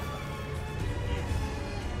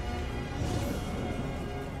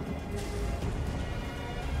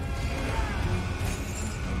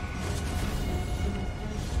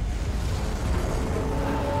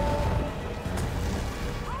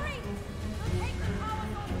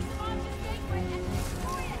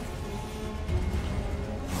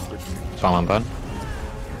 Bomb on bud.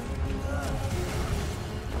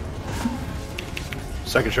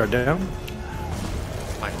 Second shard down.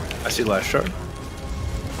 I see last shard.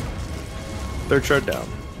 Third shard down.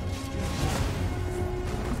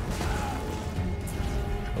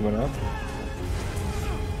 Coming up.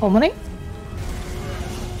 Omni?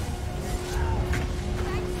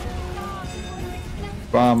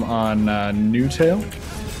 Bomb on New Tail.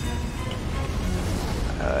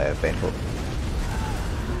 I have Baneful.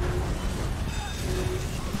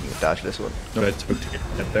 You can dodge this one. No, I took to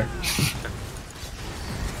get there.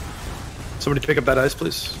 Somebody pick up that ice,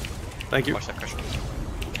 please. Thank you. Watch that pressure.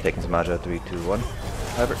 Taking some Maja. 3, 2, 1.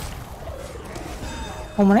 Have it.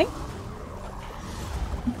 Omni?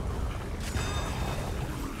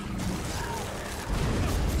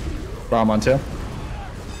 Bomb on Tail.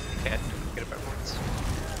 Can't get it by once.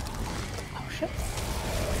 Oh shit.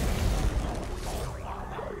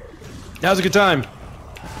 Now's a good time.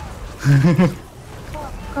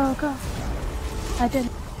 Go, go. I did.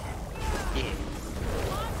 Yeah.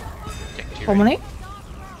 Omni?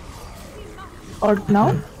 Or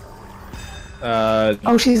no?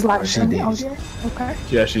 Oh, she's live. She Oh needs. dear. Okay.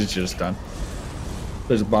 Yeah, she's just done.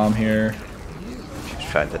 There's a bomb here.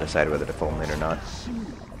 trying to decide whether to full main or not.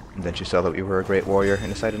 And then she saw that you were a great warrior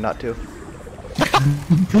and decided not to.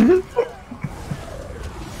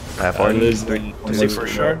 I have one. See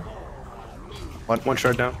first shard. One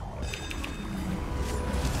shard down.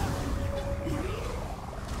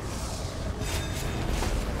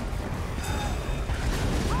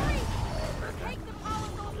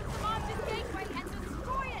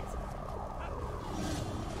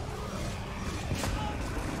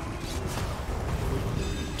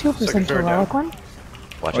 Percent heroic one.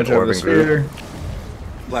 Watch an orb and group.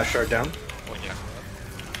 Last shard down. Oh, yeah.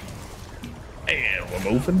 And we're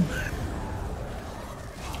moving.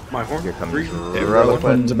 My horn. Here comes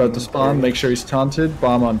Reliquin's about to spawn. Make sure he's taunted.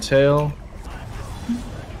 Bomb on tail.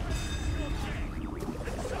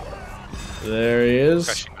 There he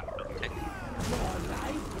is.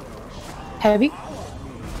 Heavy.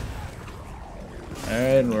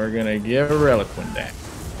 Alright, and we're gonna give Reliquin down.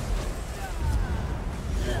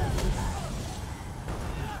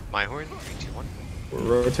 My horn, 3, 2, 1.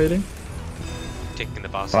 We're rotating. Taking the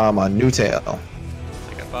boss. Bomb on new tail.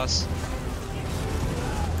 I got boss.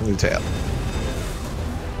 New tail.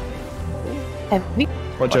 Heavy.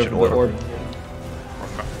 Watch out for the orb.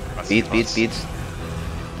 Beads.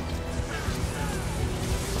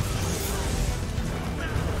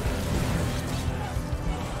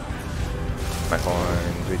 My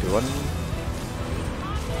horn, 3, 2, 1.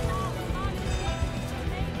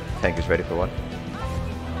 Tank is ready for 1.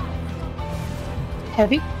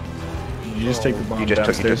 Heavy. You just take the bomb You just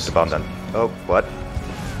took the bomb down. Oh, what?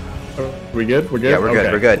 We good? We're good? Yeah, we're good.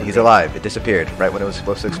 Okay. We're good. He's alive. It disappeared right when it was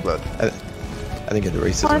supposed to explode. I think it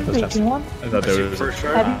erases One, Windows 3, Test. 2, 1. I thought there was First a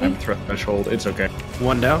shard. threshold. It's okay.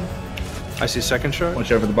 One down. I see second shard. Watch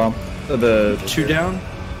out for the bomb. The 2 down.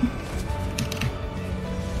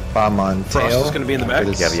 Bomb on tail. Frost is gonna be in the back.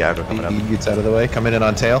 Yeah, we're coming up. He gets out of the way. Come in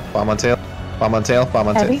on tail. Bomb on tail. Bomb on tail. Bomb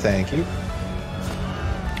on tail. Heavy. Thank you.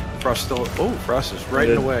 Frost still. Oh, Frost is right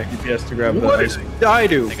in the way. DPS to grab What the did ice. I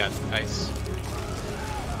do? I got ice.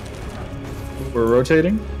 We're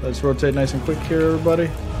rotating. Let's rotate nice and quick here, everybody.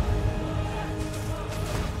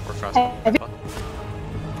 We're frost. Heavy.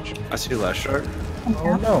 I see last shard.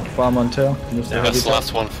 Oh no. Bomb on tail. Missed the heavy That's the top.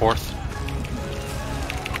 last one, 4th.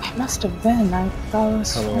 It must have been. I thought it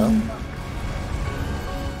was.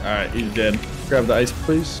 Alright, he's dead. Grab the ice,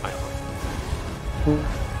 please.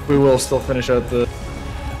 We will still finish out the...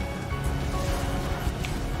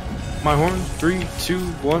 My horn. 3, 2,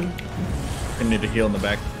 1. I need to heal in the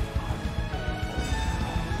back.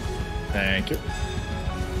 Thank you.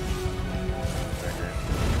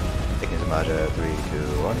 Taking Zamaja, 3,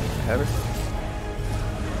 2, 1. Heavy.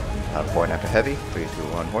 Horn after heavy. 3, 2,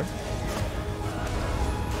 1. Horn.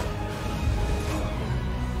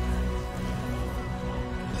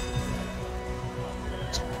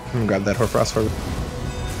 Grab that Horfrost for me.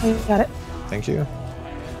 You got it. Thank you.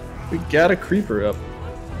 We got a creeper up.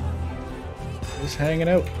 Just hanging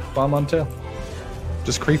out. Bomb on tail.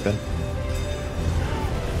 Just creeping.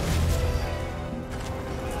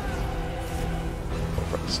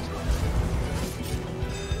 Horfrost.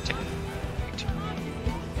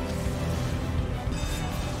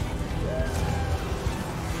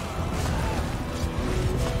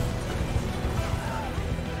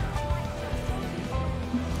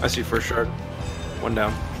 I see first shard. 1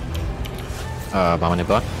 down. Bomb on your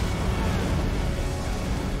block.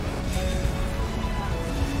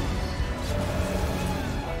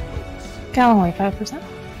 Got only 5%.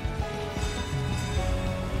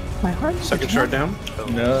 My heart. Second shard down.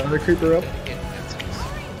 Another creeper up.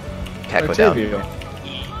 Cat go down. Octavio.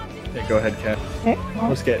 Yeah, go ahead, Cat. Okay.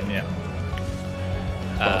 What's getting you?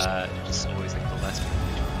 Just always like the last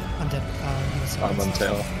one. I'm dead. Bomb on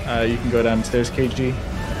tail. You can go downstairs, KG.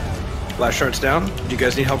 Last shard's down. Do you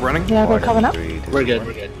guys need help running? Yeah, we're coming up. 3, 2, We're good, 1.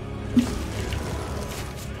 we're good.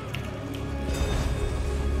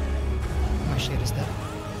 My shade is dead.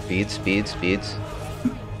 Beads.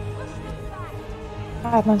 I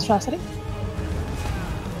have monstrosity.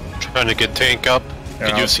 Trying to get tank up.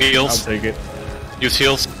 Here, Use heals. I'll take it. Use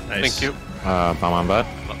heals. Nice. Thank you. Bomb on butt.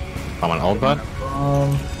 Bomb on old butt.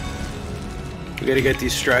 We gotta get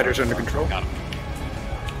these striders under control. Got him.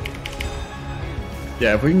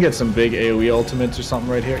 Yeah, if we can get some big AoE ultimates or something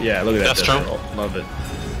right here. Yeah, look at that. That's true. Desert ult. Love it.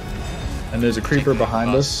 And there's a creeper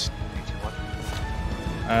behind us. 3, 2, 1.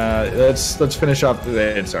 Let's finish off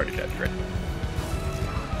the... It's already dead. Great.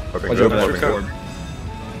 Orb and Watch group. out for the orb.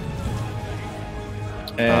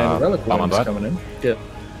 And Relic bomb on One's butt. coming in. Get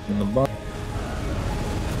in the bomb.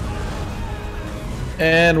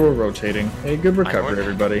 And we're rotating. Hey, good recovery,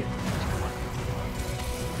 everybody.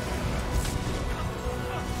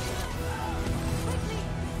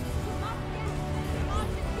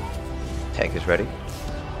 Tank is ready.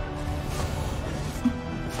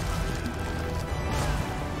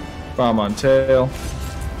 Bomb on tail.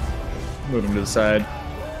 Moving to the side.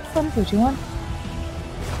 131.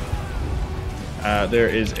 There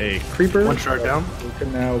is a creeper. One shard down. We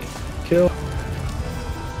can now kill.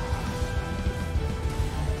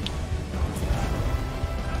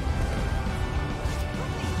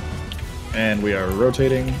 And we are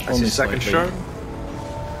rotating. I see second shard.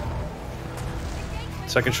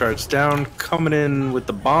 Second shard's down. Coming in with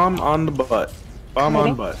the bomb on the butt. Bomb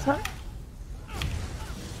on butt.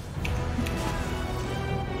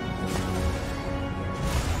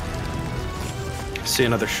 See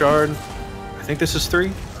another shard. I think this is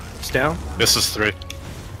 3. It's down. This is 3.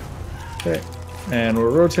 Okay. And we're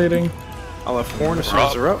rotating. I'll have Horn as soon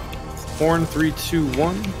as they're up. Horn 3, 2,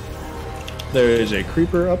 1. There is a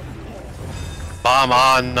creeper up. Bomb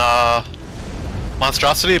on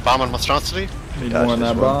monstrosity. Bomb on monstrosity. Need more on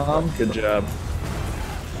that bomb. Good job.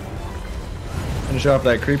 Finish off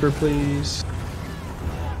that creeper, please.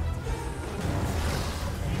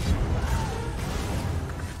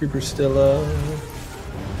 Creeper's still up.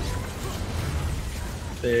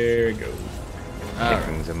 There you go.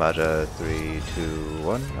 Taking Zamaja 3, 2,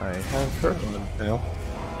 1. I have her on the tail.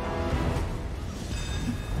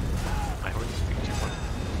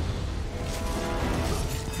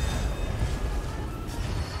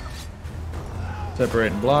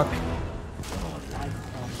 Separate and block.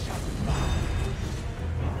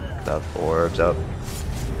 The orbs up.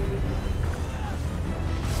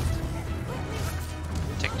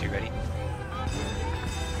 Tech 2 ready.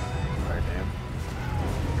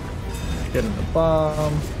 Getting the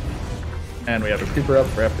bomb. And we have a creeper up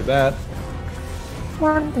for after that.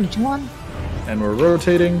 131. And we're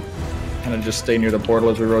rotating. Kind of just stay near the portal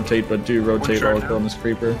as we rotate, but do rotate while we're killing this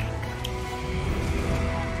creeper.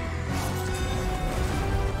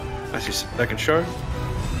 I see second shard.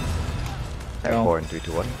 Horn 3,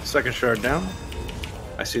 2, 1. Second shard down.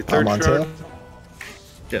 I see third Bomb on shard. tail.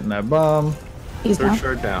 Getting that bomb. He's Third down.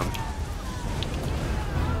 shard down.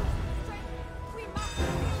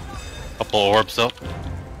 Couple orbs up.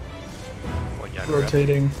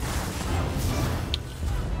 Rotating.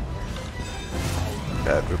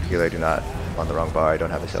 Group healer, do not on the wrong bar. I don't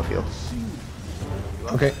have a self heal.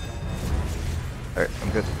 Okay. Alright, I'm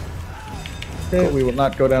good. Okay, we will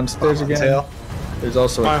not go downstairs again. Tail. There's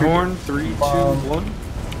also My a creeper. Horn 3, 2, Bomb. 1.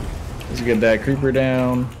 Let's get that creeper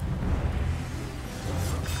down.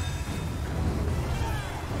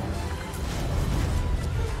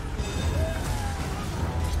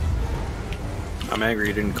 I'm angry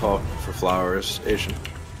you didn't call for flowers, Asian.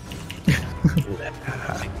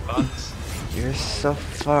 You're so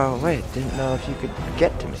far away. Didn't know if you could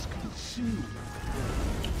get to me.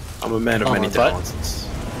 I'm a man of many talents.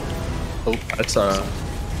 Oh, that's a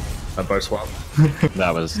bar swap.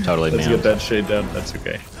 That was totally Let's me. get that shade down. That's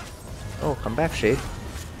okay. Oh, come back, Shade.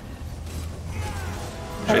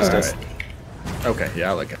 Shade's dead. Okay, yeah,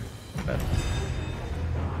 I like it.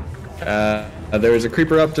 There is a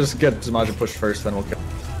creeper up. Just get Zamaja pushed first, then we'll kill.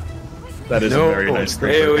 That is a very nice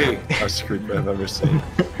creeper. Best creeper I've ever seen.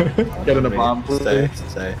 Get in the bomb, Stay.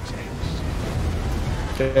 please.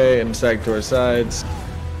 Okay, and sag to our sides.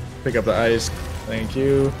 Pick up the ice. Thank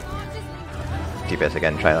you. TPS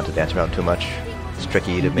again, try not to dance around too much. It's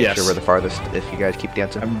tricky to make Yes. sure we're the farthest if you guys keep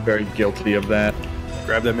dancing. I'm very guilty of that.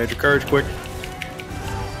 Grab that major courage quick.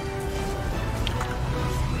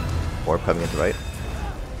 Orb coming into right.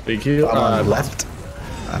 Big heal. I'm left.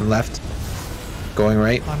 I'm left. Going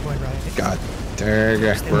right. I'm going right. God. There you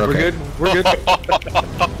go. We're We're okay. good. We're good.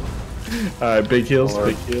 Alright, big heals, Orb.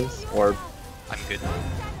 big heals. Orb. I'm good.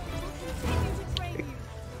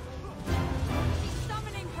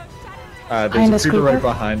 There's Behind a us, creeper right creeper.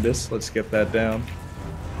 behind us. Let's get that down.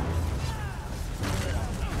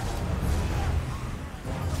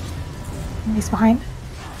 He's behind.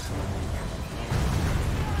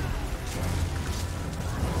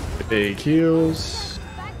 Big heals.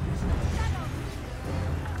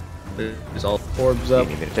 There's all orbs up.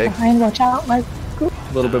 You need me to take? Behind, watch out. Like, A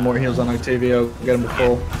little bit more heals on Octavio. Get him to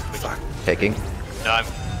full. Taking. No, I'm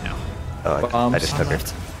no. Oh, Bombs. I just took her.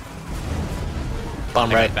 Bomb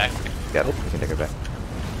right. Back. Yep, you can take her back.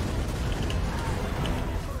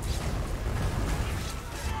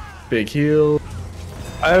 Big heal.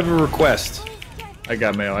 I have a request. I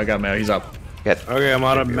got mail. I got mail. He's up. Get. Okay, I'm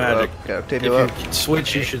out of magic. Get If Octavio you up. can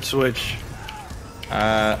switch, you should switch.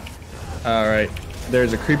 Alright.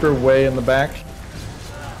 There's a creeper way in the back.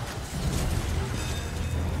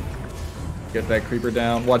 Get that creeper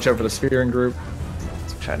down. Watch out for the spear and group.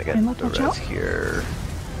 Trying to get Hey, look, the watch res out. here.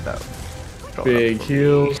 No. Big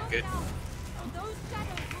heals. Good. Those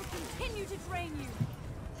shadows will continue to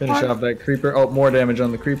Finish off that creeper. Oh, more damage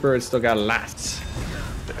on the creeper. It's still got lots.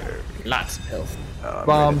 Lots of health.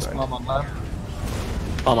 Bombs. Bomb on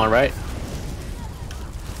left. Bomb on right.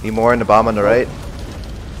 Need more in the bomb on the right.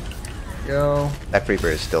 Go. That creeper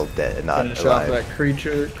is still dead, not Finish alive. off that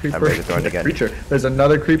creature. I'm ready to throw it again. Creature. There's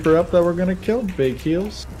another creeper up that we're gonna kill. Big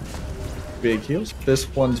heals. Big heals. This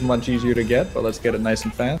one's much easier to get, but let's get it nice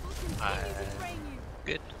and fast.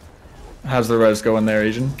 Good. How's the res going there,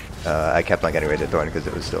 Asian? I kept on getting rid of Thorn because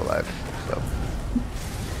it was still alive. So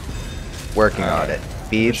working on it.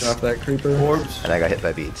 Beads. Finish off that creeper. Orbs. And I got hit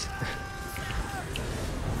by beads.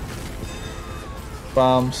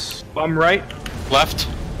 Bombs. Bomb right. Left.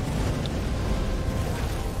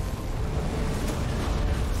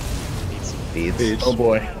 Beads. Oh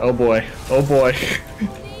boy. Oh boy. Oh boy.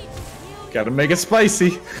 Gotta make it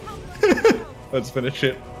spicy. Let's finish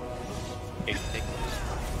it.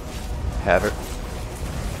 Have it.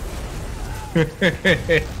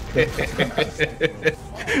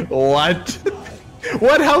 What?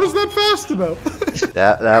 What? How was that fast enough?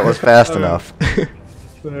 That was fast enough.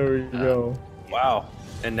 There we go. Wow.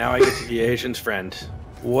 And now I get to be Asian's friend.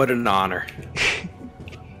 What an honor.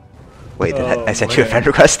 Wait, did I sent you a friend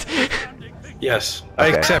request? Yes,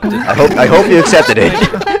 Okay. I accepted. I hope you accepted it.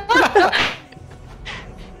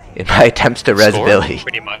 In my attempts to res Score? Billy.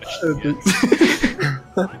 Pretty much.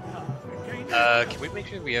 Can we make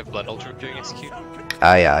sure we have Blood Altar doing execute?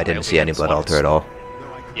 Ah, yeah, I didn't see any blood altar at all.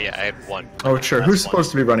 Yeah, I had one. Oh, sure. Who's supposed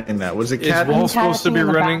to be running that? Was it Cat? Is Wolf supposed to be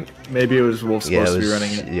running? Maybe it was Wolf Yeah, supposed it to be was,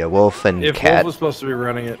 running it. yeah, Wolf and If Cat. Wolf was supposed to be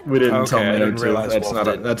running it, We didn't tell okay, I Mayo didn't to. realize That's Wolf not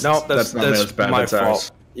a, did. that's No, that's not Mayo's bad. my That's fault.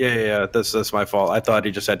 ours. Yeah, that's my fault. I thought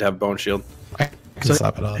he just had to have bone shield. I can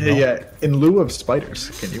slap it on. Hey, yeah. In lieu of spiders,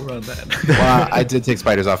 can you run that? Well, I did take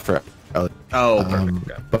spiders off for. Oh, perfect.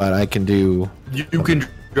 Okay. But I can do. You can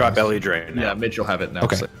drop belly drain. Yeah, Mitch will have it now.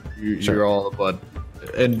 Okay. So you're Sure. all the blood.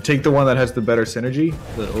 And take the one that has the better synergy,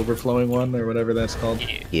 the overflowing one or whatever that's called.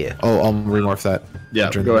 Yeah. Oh, I'll remorph that. Yeah,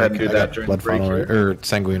 during go the ahead and break. do I that got during blood the break funnel here. or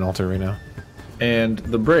sanguine altar right now. And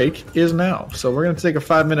the break is now. So we're going to take a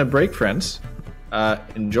 5-minute break, friends.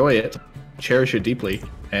 Enjoy it. Cherish it deeply.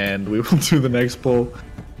 And we will do the next pull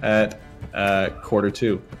at quarter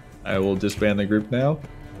 2. I will disband the group now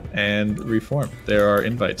and reform. There are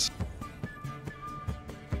invites.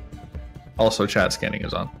 Also, chat scanning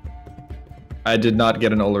is on. I did not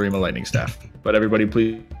get an Olarima lightning staff, but everybody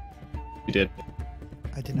please, you did.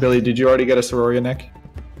 I did not. Billy, did you already get a Sororia neck?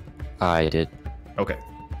 I did. Okay.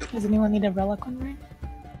 Does anyone need a relic one, right?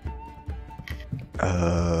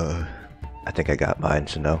 I think I got mine,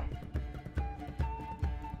 so no.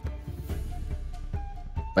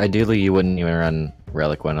 Ideally, you wouldn't even run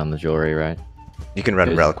Relic one on the jewelry, right? You can run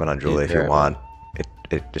Is- Relic one on Jewelry if you there- want.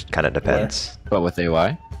 It just kind of depends. But with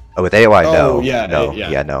AY? Oh, with AOI, no. Oh, yeah, no. yeah.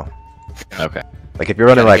 Yeah, no. Okay. Like if you're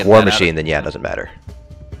running Gotta like get War that out of- Machine, then yeah, it doesn't matter.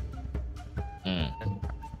 Mm.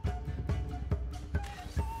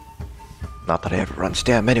 Not that I ever run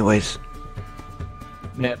Stam anyways.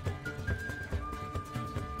 Yeah.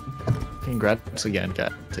 Congrats again,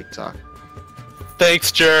 Cat. TikTok.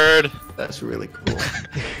 Thanks, Jared. That's really cool.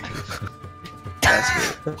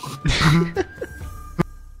 That's really cool.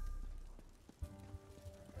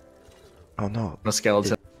 Oh no. A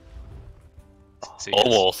skeleton.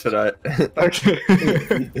 Almost. Should I? Okay.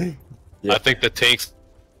 I think the tanks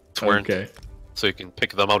weren't, Okay. so you can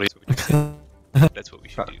pick them out. That's what we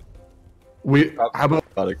should do. We how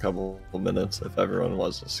about a couple of minutes if everyone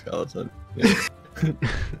was a skeleton. Yeah.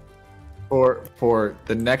 for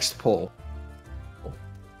the next poll?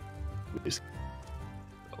 Please.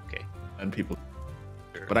 Okay. And people,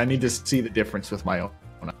 but I need to see the difference with my own.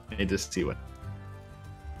 I need to see what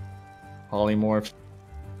polymorph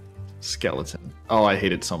skeleton. Oh, I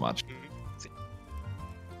hate it so much.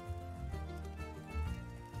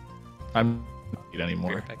 I'm not eat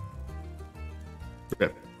anymore.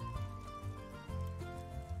 Rip.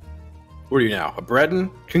 What are you now? A Breton?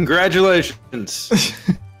 Congratulations!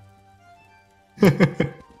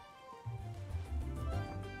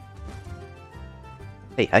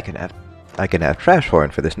 Hey, I can have Trash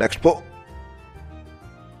Horn for this next pull.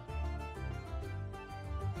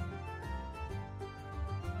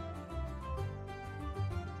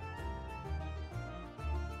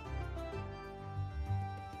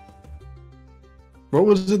 What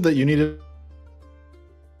was it that you needed?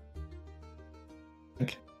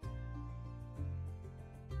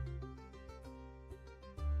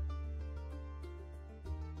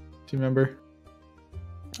 Do you remember?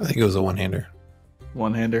 I think it was a one-hander.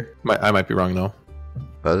 One-hander? I might be wrong though.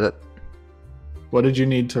 Was it? What did you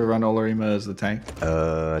need to run Olarima as the tank?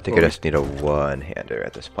 I think I just need a one-hander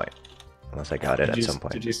at this point. Unless I got it at some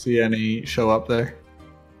point. Did you see any show up there?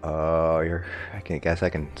 I guess I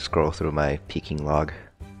can scroll through my peeking log.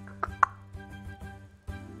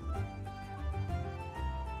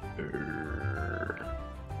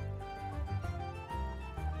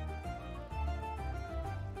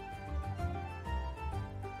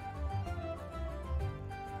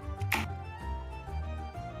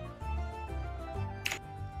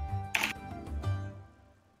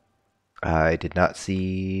 I did not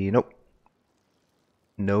see. Nope.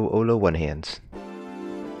 No Olo one hands.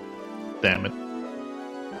 Damn it.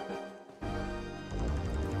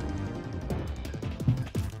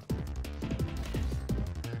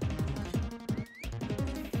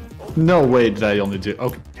 No way did I only do.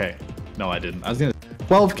 Okay. No, I didn't. I was gonna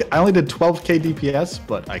 12. I only did 12k DPS,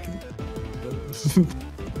 but I can.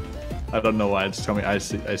 I don't know why it's telling me. I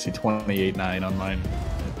see 28.9 on mine,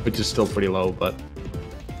 which is still pretty low, but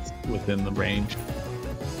it's within the range.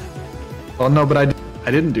 Oh no, but I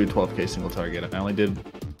didn't do 12k single target. I only did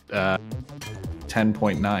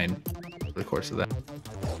 10.9 over the course of that.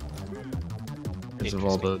 Because of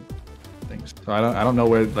all the things. So I don't know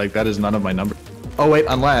where, like, that is none of my numbers. Oh wait,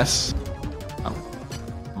 unless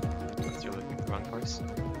Unless you're looking at the wrong course.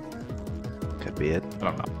 Could be it.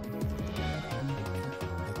 I don't know.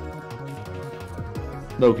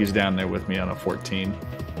 Loki's down there with me on a 14.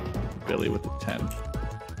 Billy with a 10. Want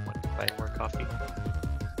to buy more coffee?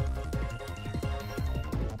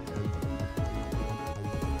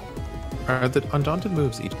 Are the undaunted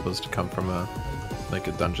moves each supposed to come from a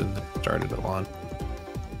dungeon that started at launch?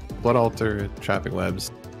 Blood altar, trapping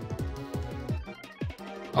webs.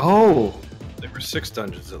 Oh! There were 6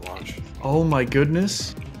 dungeons at launch. Oh my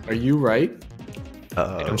goodness. Are you right?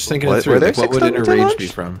 I'm just thinking it through. Like, what would Inner Rage be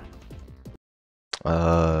from?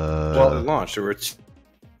 Well, at launch there were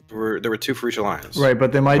 2 for each alliance. Right,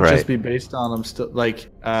 but they might just be based on them still. Like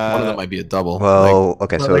one of them might be a double. Well,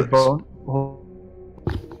 okay, so like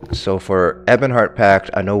so for Ebonheart Pact,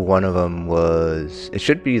 I know one of them was. It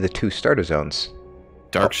should be the 2 starter zones.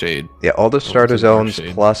 Darkshade. Yeah, all the starter zones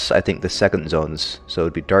plus I think the second zones. So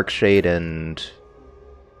it'd be Darkshade and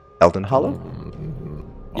Elden Hollow.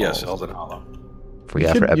 Yes, Elden Hollow. For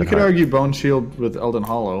you could argue Bone Shield with Elden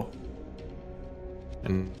Hollow.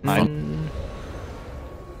 And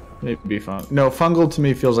maybe fun. No, fungal to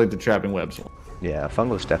me feels like the trapping webs one. Yeah,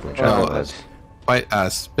 fungal's definitely trapping webs.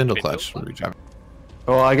 Spindle Clutch would be trapping.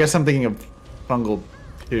 Oh, I guess I'm thinking of fungal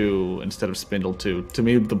 2 instead of Spindle 2. To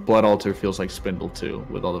me, the Blood Altar feels like Spindle 2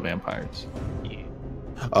 with all the vampires.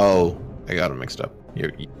 Oh, I got them mixed up.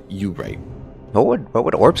 You right. What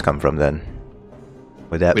would orbs come from then?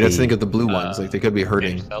 Would that We'd be? have to think of the blue ones. Like they could be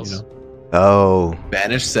hurting. You know. Oh.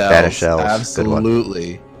 Banished cells. Banished cells.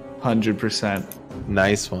 Absolutely. 100%.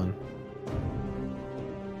 Nice one.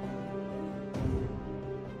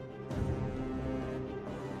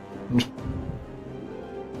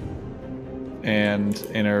 And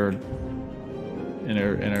inner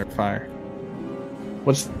fire.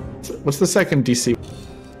 What's the second DC?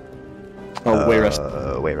 Oh, Wayrest.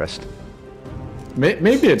 Wayrest.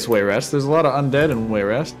 Maybe it's Wayrest. There's a lot of undead in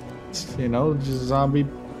Wayrest. You know, just zombie.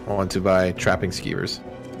 I want to buy trapping skeevers.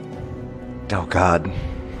 Oh God.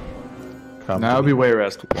 Now it'll be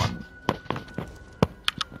Wayrest 1.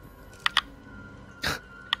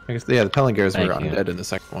 I guess the Pelengars were undead in the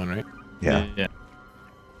second one, right? Yeah.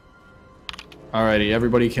 Alrighty,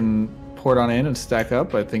 everybody can port on in and stack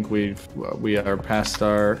up. I think we are past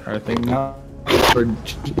our thing now. For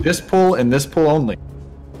this pull and this pull only.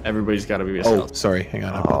 Everybody's got to be a stealth. Sorry, hang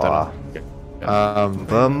on, I put that on.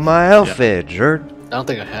 But my outfit, I don't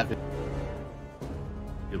think I have it.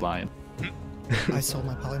 You're lying. I sold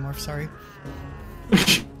my polymorph. Sorry.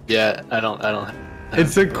 Yeah, I don't.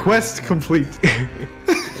 It's a quest complete.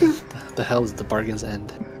 The hell is the bargain's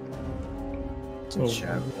end?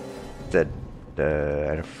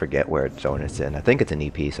 I forget where zone it's in. I think it's an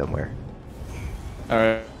EP somewhere. All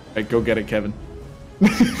right, go get it, Kevin.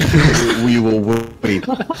 We will wait.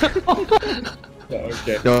 Okay.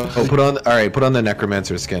 No, put on the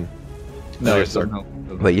Necromancer skin. No.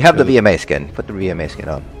 Wait, you have the VMA skin. Put the VMA skin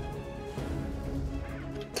on.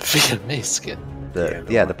 The VMA skin.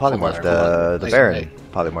 The polymorph, the Baron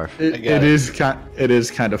polymorph. It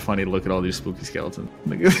is kind of funny to look at all these spooky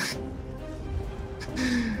skeletons.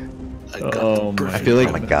 I feel like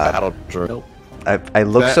oh my God. battle droid. I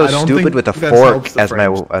look so stupid with a fork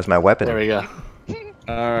as my weapon. There we go.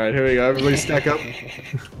 All right, here we go. Everybody stack up.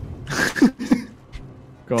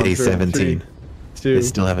 Day 17. 3, 2, I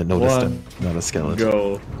still haven't noticed 1, him. Not a skeleton.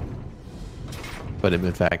 Go. But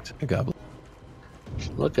in fact, a goblin.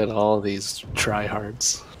 Look at all these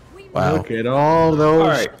tryhards. Wow. Look at all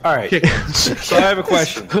those. All right. So I have a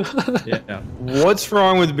question. Yeah. What's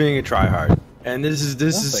wrong with being a tryhard? And this is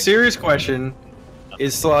a serious question.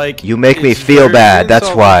 It's like you make me feel bad. That's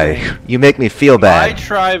why you make me feel bad. I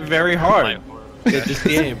try very hard at this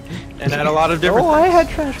game and had a lot of different. I had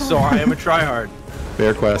trash. So I am a tryhard.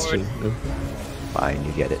 Fair question. Fine,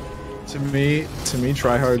 you get it. To me,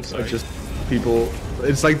 tryhards are just people.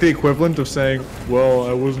 It's like the equivalent of saying, "Well,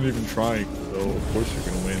 I wasn't even trying, so of course you're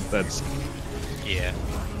gonna win." That's Yeah.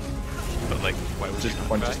 But like, why would just you a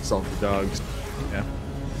bunch of salty dogs. Yeah.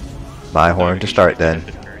 My horn to start then.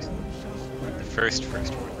 The first one.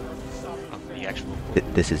 The actual.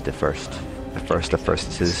 This is the first. The first.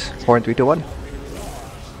 This is horn 3 to 1.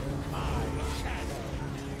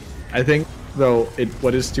 I think though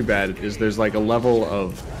what is too bad is there's like a level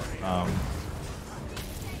of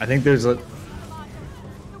I think there's a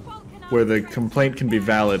where the complaint can be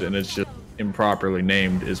valid and it's just improperly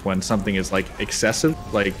named is when something is like excessive,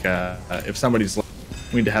 like if somebody's like,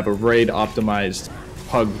 we need to have a raid optimized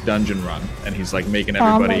pug dungeon run and he's like making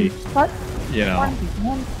everybody you know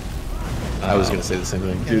I was gonna say the same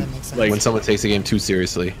thing. Dude, like when someone takes a game too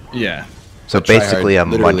seriously. Yeah. So basically a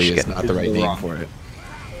literally munchkin. is not the right name for it.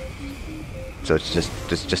 So it's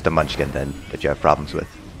just a munchkin then that you have problems with.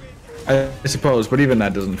 I suppose, but even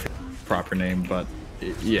that doesn't fit the proper name, but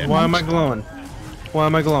yeah. Why am I glowing? Why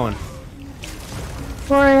am I glowing?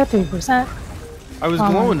 Gloria 3%. I was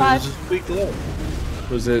glowing. It was just weak glow.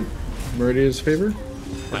 Was it Meridia's favor?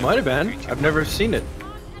 It might have been. I've never seen it.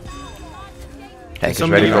 Tank is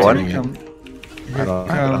ready for one.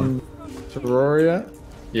 Terraria?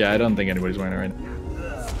 Yeah, I don't think anybody's wearing it right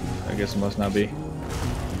now. I guess it must not be.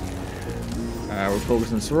 We're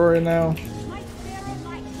focusing on Terraria now.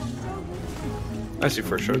 I see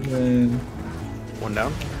first shot. Then... One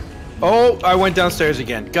down. Oh, I went downstairs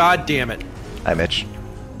again. God damn it. Hi, Mitch.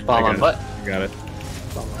 Ball on butt. I got it.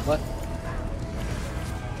 Ball on butt.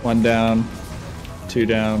 1 down. 2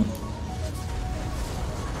 down.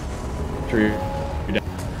 3 down.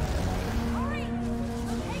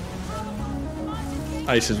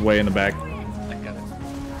 Ice is way in the back. I got it.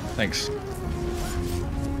 Thanks.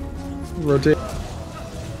 Rotate.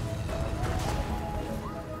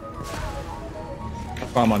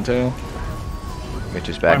 Bomb on tail. Mitch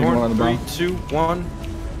is back. One on the 3, bomb. 2, 1.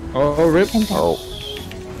 Oh, rip. Oh.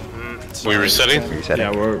 We resetting?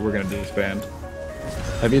 Yeah, we're gonna disband.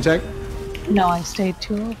 Heavy attack? No, I stayed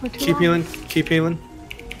 2 over 2. Keep healing. Keep healing.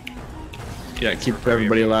 Yeah, keep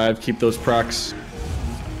everybody alive. Keep those procs.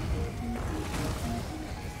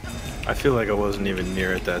 I feel like I wasn't even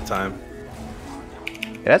near at that time.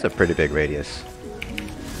 Yeah, that's a pretty big radius.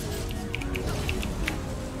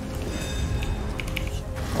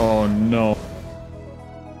 Oh no.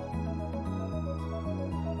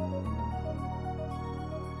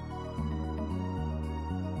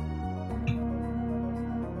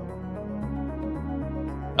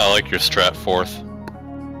 I like your strat fourth.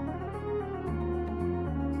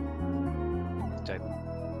 Type.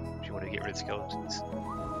 If you want to get rid of skeletons.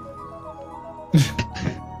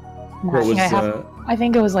 What was, I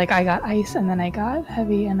think it was like I got ice and then I got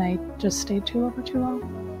heavy and I just stayed 2 over 2 low.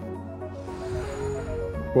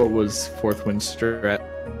 What was fourth wind strat?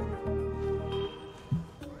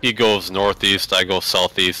 He goes northeast, I go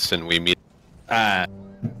southeast, and we meet and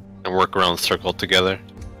work around the circle together.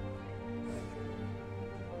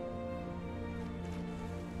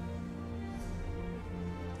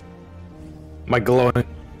 My glowing.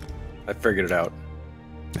 I figured it out.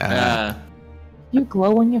 You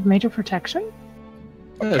glow when you have major protection?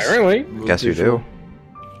 Apparently. Guess you do.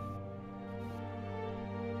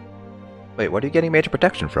 Wait, what are you getting major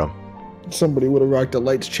protection from? Somebody would have rocked a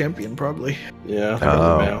lights champion, probably. Yeah.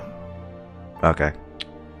 Oh. Okay.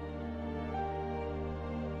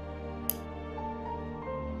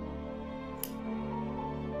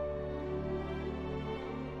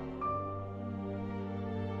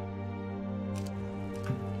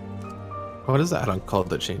 What is the add-on called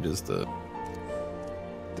that changes the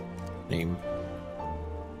name?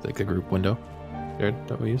 Like a group window? Jared,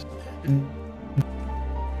 that we use?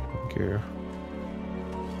 Here.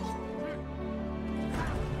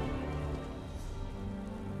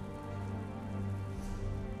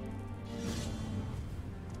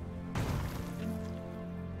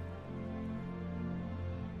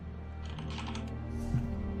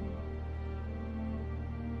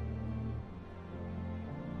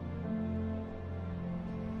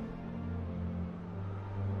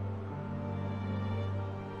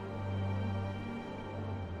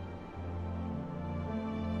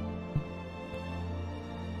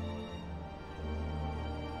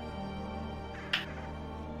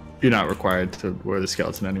 You're not required to wear the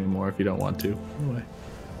skeleton anymore if you don't want to. Anyway.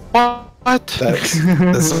 What?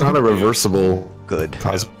 That's not a reversible good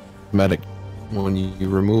cosmetic When you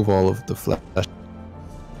remove all of the flesh.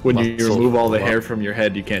 When you remove all the hair from your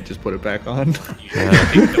head, you can't just put it back on.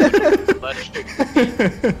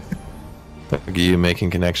 You making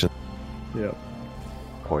connections. Yep.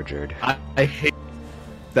 Poor Jared. I hate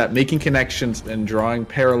that making connections and drawing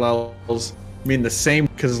parallels mean the same,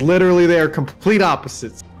 because literally they are complete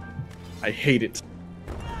opposites. I hate it.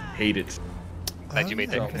 Hate it. Glad you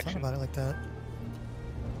made that I connection. thought about it like that.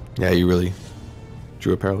 Yeah, you really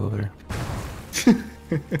drew a parallel there.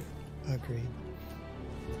 Agreed.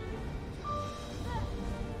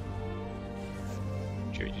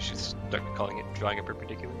 Jared, you should start calling it drawing a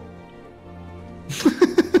perpendicular.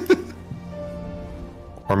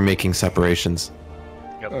 Or making separations.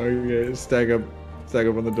 Yep. Okay, stack up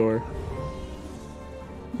on the door.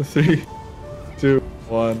 3, 2,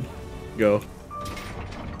 1, go.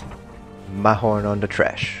 My horn on the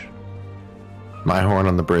trash. My horn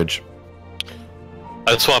on the bridge.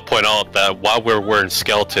 I just want to point out that while we're wearing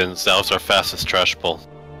skeletons, that was our fastest trash pull.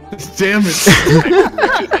 Damn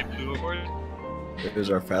it! It was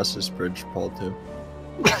our fastest bridge pull too.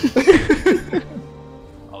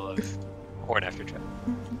 All of horn after trap.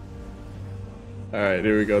 Alright,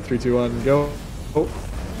 here we go. 3, 2, 1, go. Oh.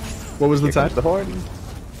 What was the time? The horn.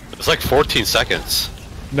 It's like 14 seconds.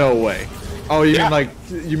 No way. Oh, you mean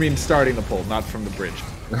you mean starting the pull, not from the bridge.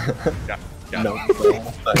 Yeah. No.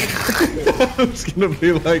 I was gonna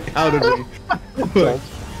be like, how did we? Like,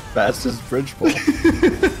 fastest bridge pull.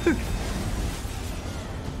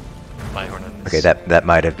 My horn on this. Okay, that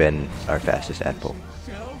might have been our fastest ad pull.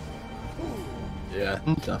 Yeah,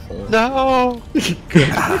 definitely. No!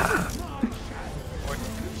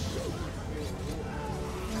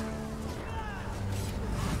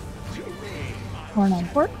 Horn on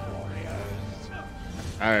port.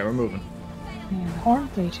 Alright, we're moving. And horn,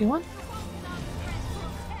 3, 2, 1.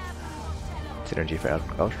 Synergy for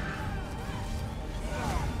alcohol.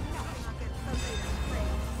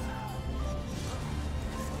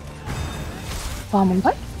 Bomb and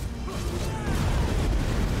pipe.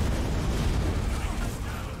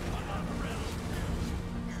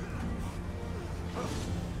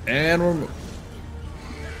 And we're moving.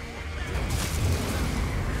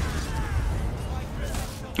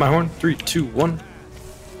 My horn. 3, 2, 1.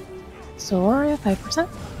 Soria, 5%.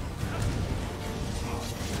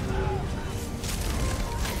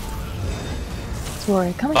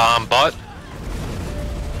 Soria coming. Bomb butt.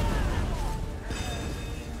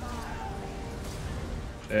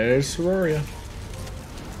 There's Sororia.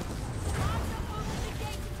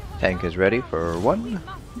 Tank is ready for 1.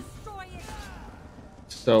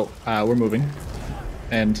 So, we're moving.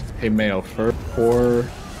 And, hey, Mayo, for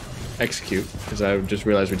execute, because I just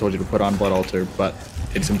realized we told you to put on Blood Altar, but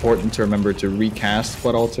it's important to remember to recast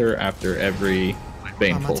Blood Altar after every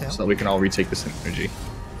Bane pull, so that we can all retake this energy.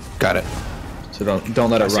 Got it. So don't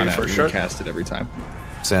let it run out. for sure. Recast it every time.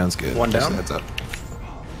 Sounds good. One Just down. a heads up.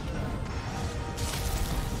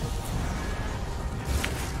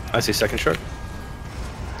 I see second shard.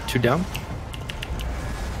 2 down.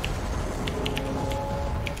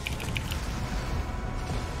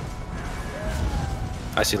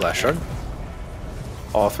 I see last shard.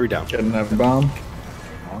 All 3 down. Get another bomb.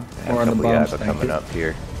 And More on the we bombs, have thank coming you. up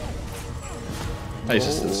here.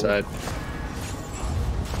 Isis to the side.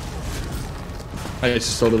 Isis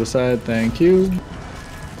still to the side, thank you.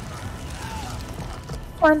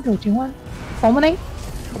 Horn, 3, 2, 1. Fulminate.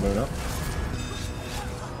 Coming up.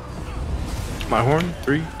 My horn.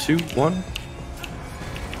 3, 2, 1.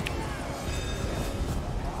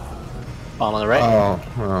 Bomb on the right.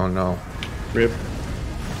 Oh no. Rip.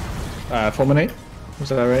 Fulminate? Was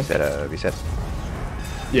that right? Is that a reset?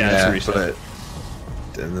 Yeah, it's a reset.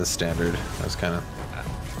 But in the standard, I was kind of.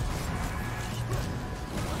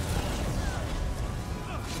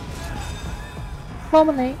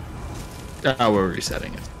 Fulminate. We're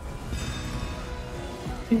resetting it.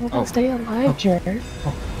 People can stay alive, Jared.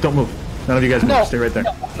 Oh, don't move. None of you guys move. Stay right there.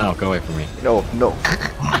 No, go away from me. No.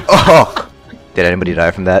 Oh! Did anybody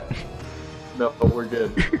die from that? No, we're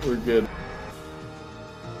good. We're good.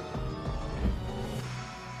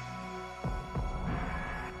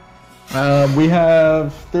 We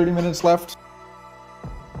have 30 minutes left.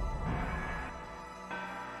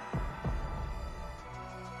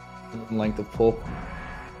 Length of pull.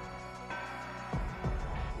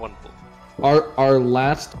 1 pull. Our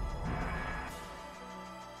last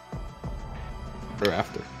or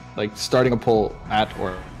after, like starting a pull at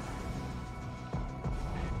or.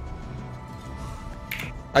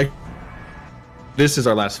 This is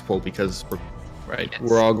our last pull because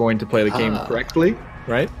we're all going to play the game correctly,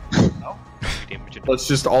 right? No. Let's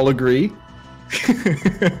just all agree.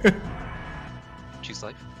 Choose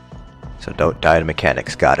life. So don't die to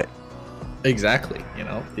mechanics. Got it. Exactly. You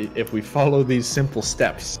know, if we follow these simple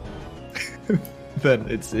steps, then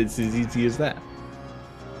it's as easy as that.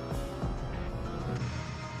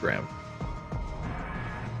 Graham.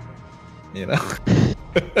 You know?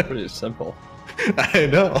 Pretty simple. I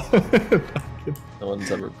know. No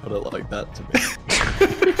one's ever put it like that to me.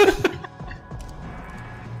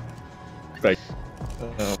 Right.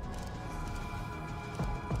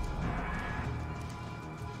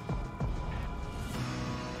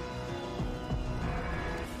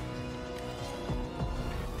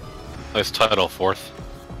 Nice title, fourth.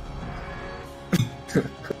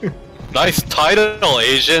 Nice title,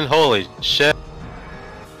 Asian. Holy shit.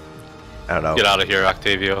 I don't know. Get out of here,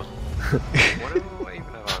 Octavio. What do I even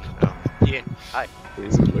have on? Yeah, hi.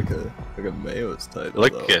 These are like a Mayo's title.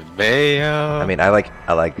 Look though. at Mayo. I mean, I like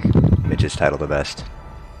Mitch's title the best.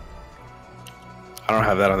 I don't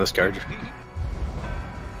have that on this card.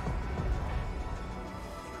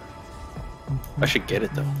 I should get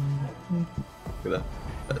it though. Look at that.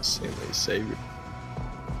 That saintly savior.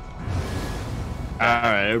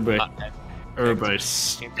 Alright, everybody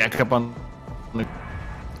stack up on the...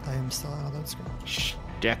 I am still out of that screen.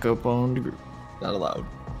 Stack up on the group. Not allowed.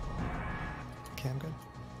 Okay, I'm good.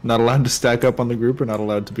 Not allowed to stack up on the group or not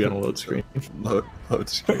allowed to be on a load screen? Load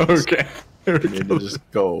screen. Okay. Here we You need go. to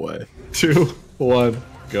just go away. 2, 1,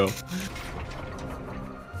 go.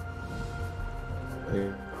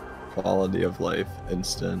 Quality of life,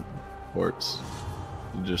 instant, corpse.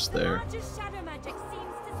 You're just there. Largest shadow magic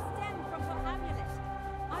seems to stem from her amulet.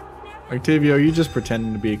 I'm never Octavio, are you just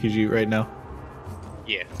pretending to be a Khajiit right now?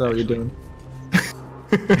 Yeah. Is that what you're doing?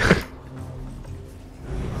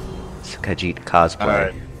 It's Khajiit cosplay.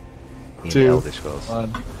 Alright. In 2, Elder Scrolls.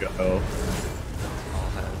 1, go. I'll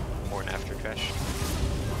have more and after trash.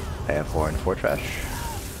 I have horn for trash.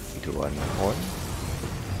 3, 2, 1, horn.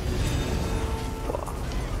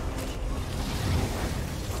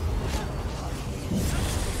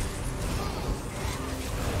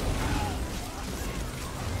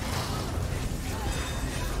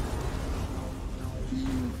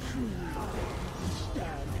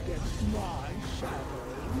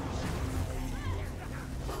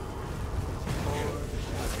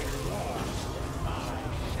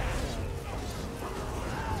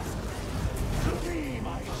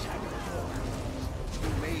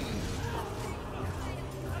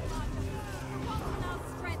 now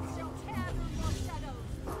strength shall tear through your shadows.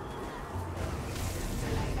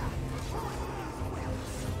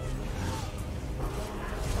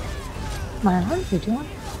 My heart, you doing?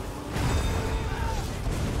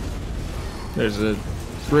 There's a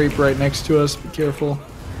grape right next to us. Be careful.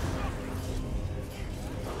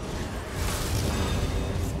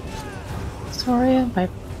 Sorry, my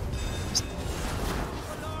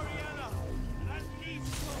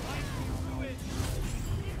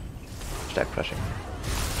Stack crushing.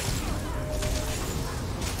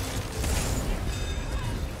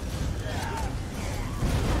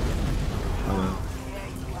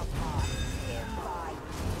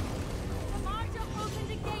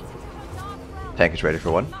 Tank is ready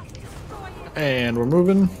for 1. And we're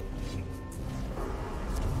moving.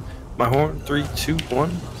 My horn, 3, 2,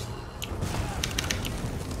 1.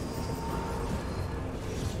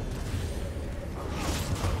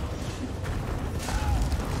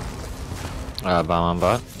 Bomb on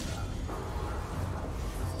bot.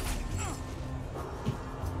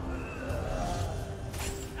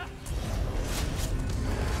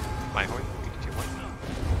 My horn, 3, 2, 1.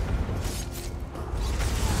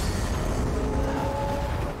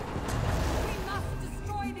 We must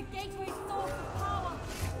destroy the gateway source of power.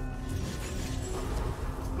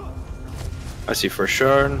 I see first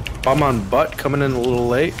shard. Bomb on butt coming in a little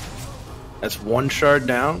late. That's 1 shard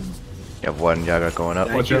down. You have 1 Yaga going up.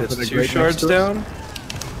 Thank you. That's 2 shards down.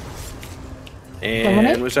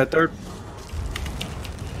 And was that 3rd?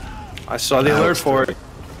 I saw the alert for it.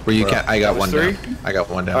 Where you can I got That was 1 3? down. I got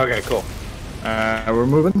 1 down. Okay, cool. We're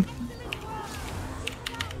moving.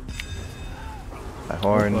 My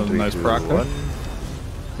horn, Well, 3, nice 2, proc there.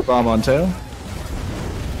 1. Bomb on tail.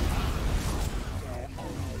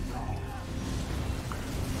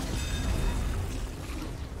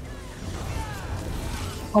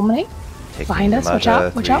 Omni. Taking Behind us, watch Yamada,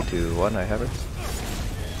 out, watch 3, out. 2, 1, I have it.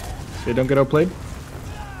 Okay, don't get outplayed.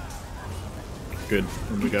 Good.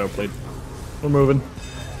 We got outplayed. We're moving.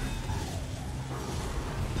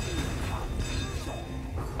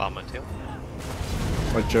 Bomb on tail.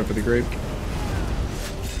 Watch out for the grape.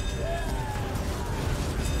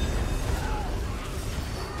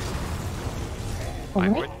 My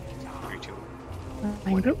Omni. horn, 3, 2,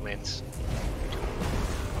 1. My group. Lands.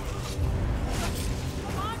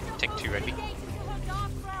 Take 2. 2 ready.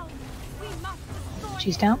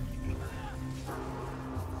 She's down.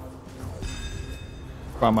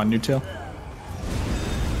 Bomb on Newtail.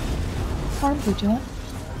 Farm vigilant.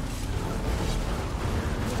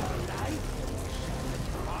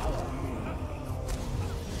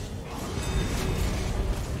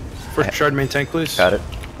 First shard main tank, please. Got it.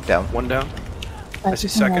 Down. 1 down. I see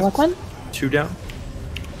second. 2 down.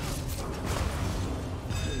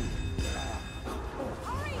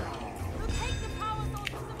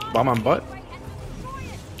 Bomb on butt.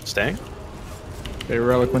 Staying. Okay,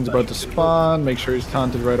 Reliquin's about to spawn. Make sure he's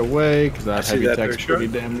taunted right away, because that heavy attack's pretty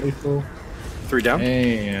damn lethal. 3 down.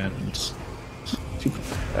 And...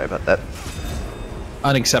 Sorry about that.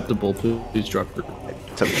 Unacceptable, please drop it.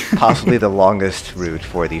 So possibly the longest route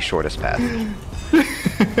for the shortest path.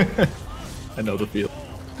 I know the feel.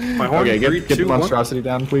 My horn, okay, get the monstrosity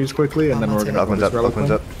down, please, quickly, and then we're gonna Reliquin's up,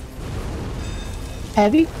 Reliquin's up.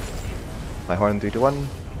 Heavy. My horn, 3, 2, 1.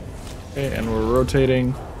 Okay, and we're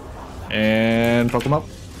rotating. And fuck them up.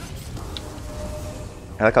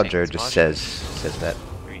 I like how Jared just says that.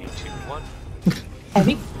 3, 2, 1.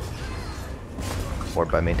 Heavy.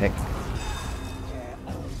 Orb by main tank.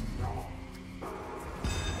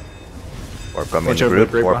 Orb coming into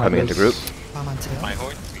group. Orb coming into group. My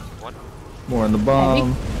horn, 3, 2, 1. More in the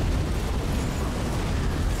bomb.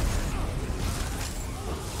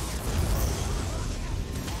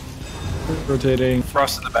 Rotating.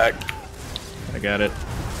 Frost in the back. I got it.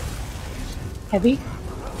 Heavy.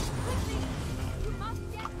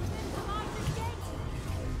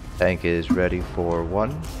 Tank is ready for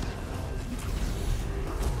 1.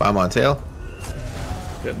 Bomb on tail.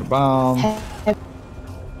 Getting the bomb. Heavy.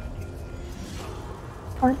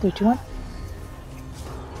 Farm 3, 2, 1.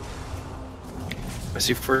 I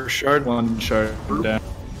see first shard. 1 shard down.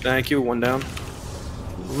 Thank you. 1 down.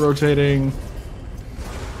 Rotating.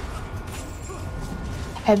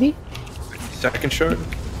 Heavy. Second shard.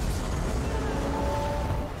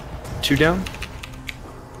 2 down.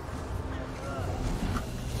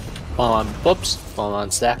 Bomb on whoops. Bomb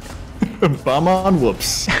on stack. Bomb on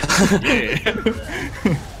whoops. Yeah.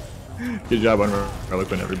 Good job on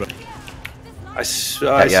Reliquin, everybody. I see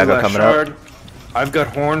that shard. Up. I've got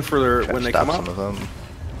horn for when they come up. Some of them.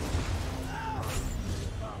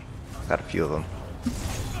 Got a few of them.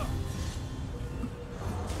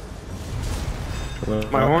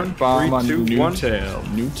 My horn. Bomb 3, on 2, new 1. tail.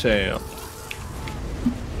 New tail.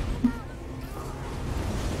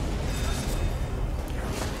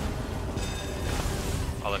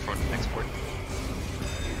 I'll let horn next port.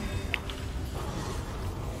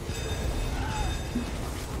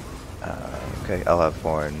 Okay, I'll have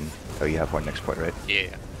horn. Oh, you have horn next point, right?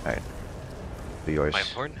 Yeah. Alright. Be yours. My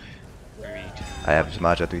horn. 3, 2, I have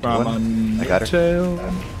Samaja 3, 2, Bomb 1. on I got her. Tail.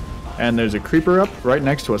 And there's a creeper up right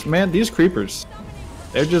next to us. Man, these creepers.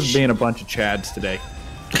 They're just being a bunch of chads today.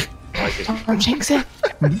 Like it. Don't jinx it.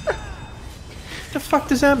 What the fuck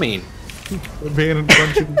does that mean? They're being a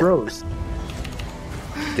bunch of bros.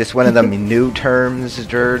 Just one of them new terms,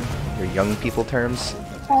 Jared. Your young people terms.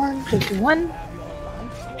 Farm 3, 2, 1.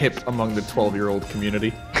 Hip among the 12-year-old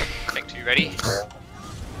community. Tank 2 ready.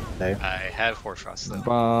 Okay. I have Hoarfrost though.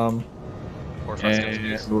 Bomb. Hoarfrost And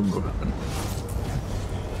goes we're moving.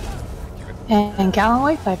 And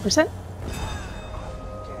Galloway 5%.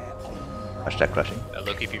 Watch that crushing.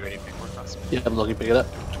 Loki, be ready to pick Hoarfrost. Yeah, I'm looking to pick it up.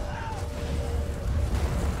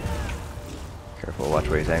 Careful, watch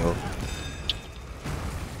where he's angled.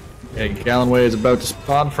 Okay, Gallonway is about to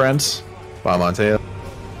spawn, friends. Bomb on tail.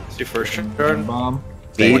 See first shard. Bomb.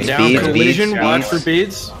 Beads, down beads, collision. beads. Watch for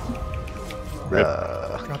beads.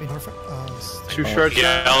 Dropping Horford. 2 shards.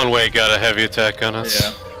 Gallonway got a heavy attack on us.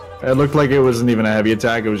 Yeah. It looked like it wasn't even a heavy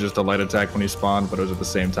attack. It was just a light attack when he spawned, but it was at the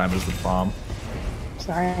same time as the bomb.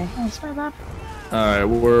 Sorry. That's my bad. Alright,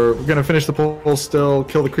 we're gonna finish the pull still,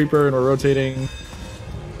 kill the creeper, and we're rotating.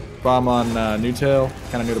 Bomb on Newtail.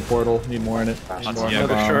 Kind of near the portal. Need more in it. Need more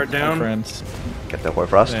Another shard down. Friends. Get the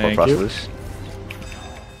Hoarfrost. Thank Hoarfrost you. loose.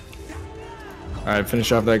 Alright,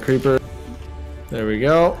 finish off that creeper. There we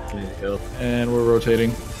go. And we're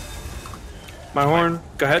rotating. My horn.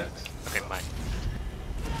 Go ahead. Okay, mine.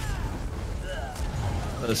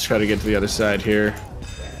 Let's try to get to the other side here.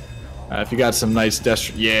 If you got some nice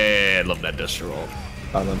Destro... Yeah, I love that Destro roll.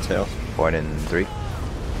 Bomb on tail. Horn in 3, 2,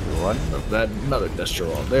 1. Love that. Another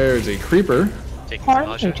Destro roll. There's a creeper. Taking Horn,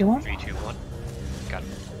 Nausea. 3, 2, 1. 3, 2, 1. Got it.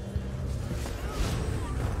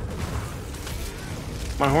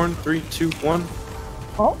 My horn. 3, 2, 1.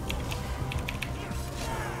 Oh.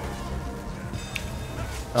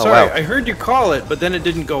 Oh, Sorry, wow. I heard you call it, but then it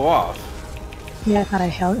didn't go off. Yeah, I thought I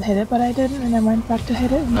hit it, but I didn't, and then went back to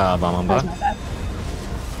hit it. Bomb on That was bot. my bad.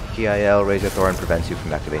 PIL, Razor Thorn prevents you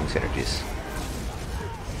from activating synergies.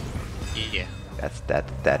 Yeah.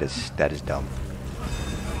 That is dumb.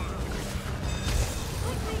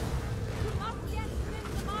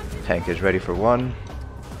 Tank is ready for 1.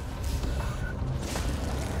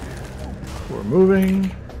 We're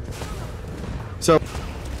moving. So,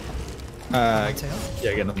 yeah,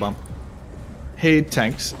 getting the bump. Hey,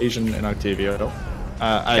 tanks, Asian and Octavio.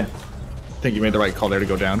 I think you made the right call there to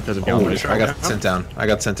go down because of Galway's. I got sent down. I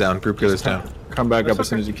got sent down. Group goes down. Come back up as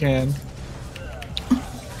soon as you can.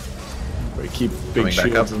 We keep big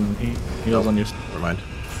shields and heals on you. Never mind.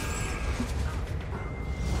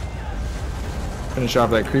 Finish off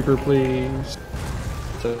that creeper, please.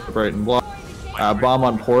 Separate and block. Bomb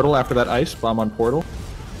on portal after that ice. Bomb on portal.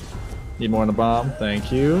 Need more on the bomb.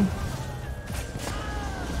 Thank you.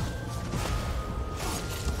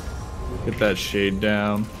 Get that shade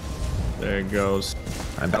down. There it goes.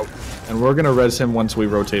 I'm out. And we're gonna res him once we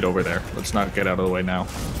rotate over there. Let's not get out of the way now.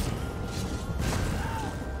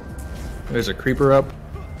 There's a creeper up.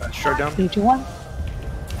 Shut down. 3, 2, 1.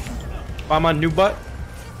 Bomb on new butt.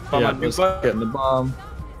 Bomb on new butt. Getting the bomb.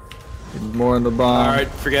 Need more on the bomb. Alright,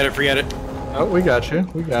 forget it, forget it. Oh, we got you.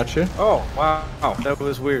 We got you. Oh, wow. That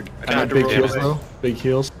was weird. I got big heals though. Big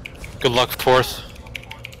heals. Good luck, fourth.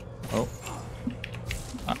 Oh.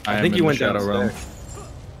 I think you went down shadow realm.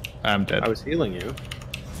 I'm dead. I was healing you.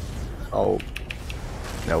 Oh.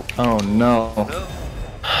 Nope. Oh no.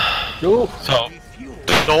 So,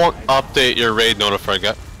 don't update your raid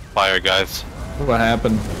notifier, guys. What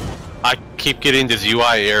happened? I keep getting these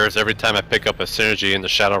UI errors every time I pick up a synergy in the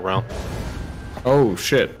shadow realm. Oh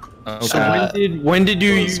shit. Okay. So when did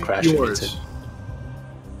you use yours?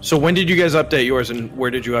 So when did you guys update yours, and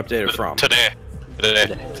where did you update it from? Today.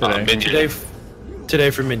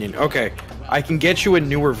 Today for Minion. Okay, I can get you a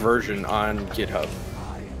newer version on GitHub.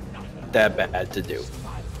 That bad to do.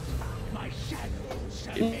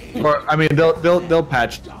 Or I mean, they'll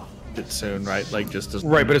patch it soon, right? Like just as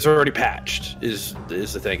right, but it's already patched. Is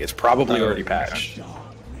the thing? It's probably already patched.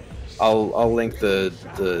 I'll link the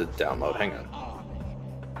download. Hang on.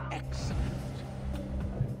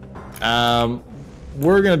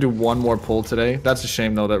 We're gonna do one more pull today. That's a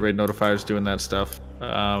shame though that raid notifier's doing that stuff.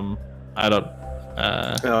 I don't.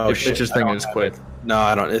 It's just thing is quick. No,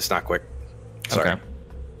 I don't. It's not quick. Sorry. Okay.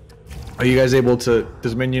 Are you guys able to?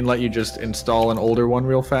 Does Minion let you just install an older one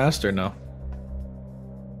real fast or no?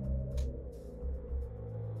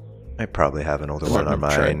 I probably have an older one on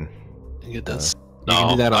mine. It does. No, you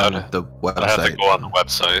can do that on the website. I have to go on the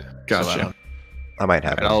website. Gotcha. I might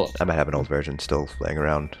have. I might have an old version still laying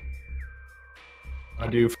around. I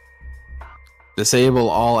do. Disable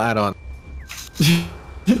all add-on.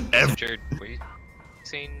 Jared, were you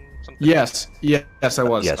saying something? Yes, I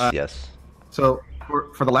was. Yes. So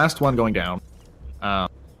for the last one going down,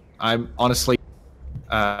 I'm honestly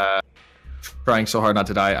trying so hard not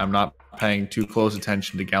to die. I'm not paying too close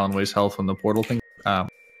attention to Gallonway's health on the portal thing.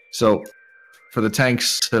 So for the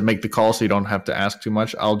tanks to make the call, so you don't have to ask too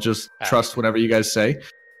much, I'll just trust whatever you guys say.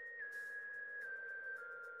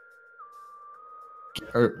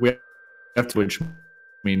 Or we have to, which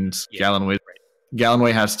means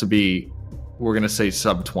Gallonway has to be, we're gonna say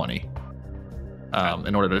sub 20,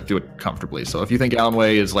 in order to do it comfortably. So if you think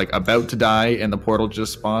Gallonway is like about to die and the portal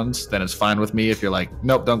just spawns, then it's fine with me. If you're like,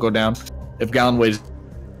 nope, don't go down. If Gallonway's,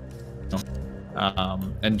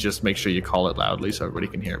 and just make sure you call it loudly so everybody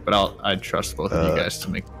can hear it. But I trust both of you guys to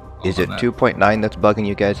make. Is it 2.9 that's bugging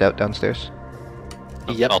you guys out downstairs?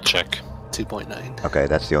 Yep. I'll check. 2.9. Okay,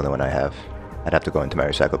 that's the only one I have. I'd have to go into my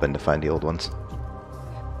recycle bin to find the old ones.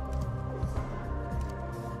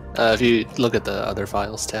 If you look at the other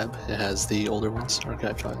files tab, it has the older ones,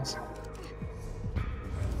 archive files.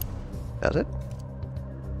 Does it?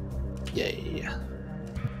 Yay.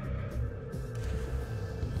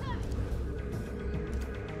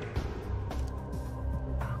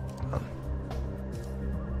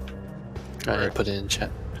 Alright, put it in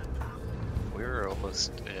chat. We were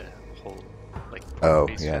almost whole like. Oh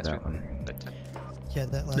yeah, that one. Yeah,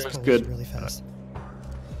 that last That's pull good. was really fast.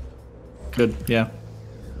 Good, yeah.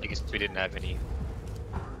 I guess we didn't have any.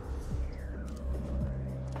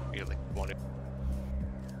 We like wanted.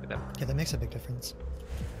 Yeah, that makes a big difference.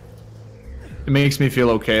 It makes me feel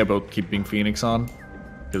okay about keeping Phoenix on,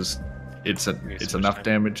 because it's enough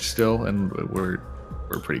damage still, and we're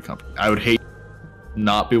pretty comfortable. I would hate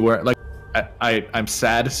not be wearing, like, I'm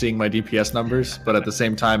sad seeing my DPS numbers, but at the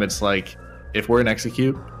same time, it's like, if we're in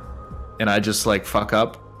execute, and I just like fuck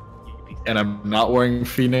up, and I'm not wearing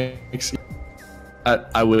Phoenix,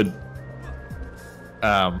 I would,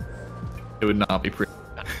 it would not be pretty.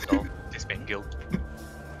 This man guild.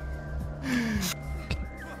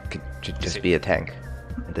 Just be a tank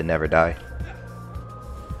and then never die.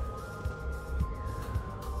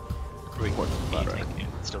 Be a tank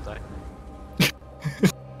and still die.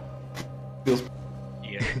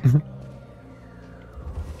 Yeah.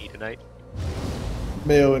 Me tonight.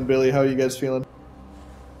 Mayo and Billy, how are you guys feeling?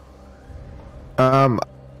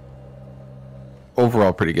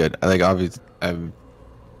 Overall pretty good. I think obviously I'm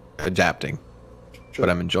adapting, but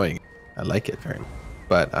I'm enjoying it. I like it very much.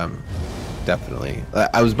 But definitely,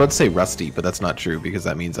 I was about to say rusty, but that's not true because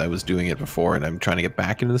that means I was doing it before and I'm trying to get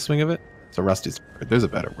back into the swing of it. So rusty's, there's a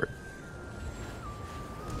better word.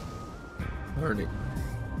 Already.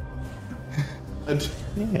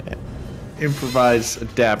 Yeah. Improvise,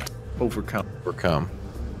 adapt, overcome. But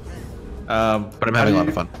I'm having a lot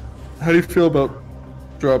of fun. How do you feel about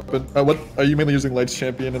dropping? What are you mainly using Lights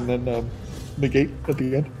Champion and then negate at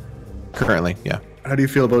the end? Currently, yeah. How do you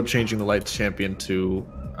feel about changing the Lights Champion to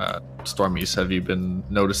Stormies? Have you been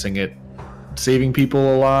noticing it saving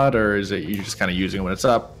people a lot, or is it you just kind of using it when it's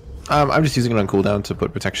up? I'm just using it on cooldown to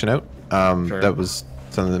put protection out. Sure. That was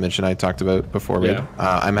something that Mitch and I talked about before. Yeah.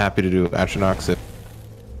 I'm happy to do Atronox if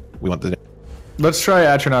we want the. Let's try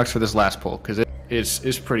Atronox for this last pull because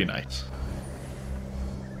it's pretty nice.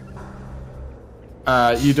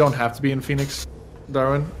 You don't have to be in Phoenix,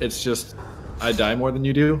 Darwin. It's just I die more than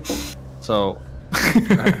you do, so.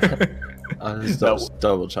 I'm just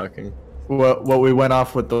double checking. What we went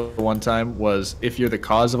off with the one time was if you're the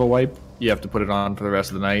cause of a wipe, you have to put it on for the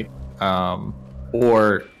rest of the night,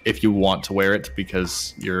 or if you want to wear it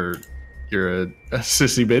because you're a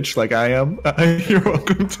sissy bitch like I am, you're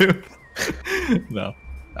welcome to. No,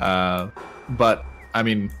 but I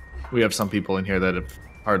mean, we have some people in here that have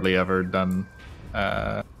hardly ever done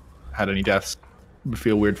had any deaths. It would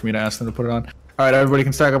feel weird for me to ask them to put it on. All right, everybody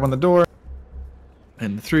can stack up on the door.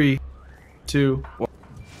 And 3, 2, 1.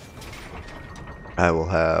 I will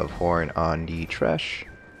have Horn on the trash.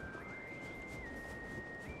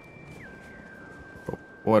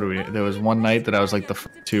 What do we? There was one night that I was like the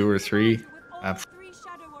 2 or 3.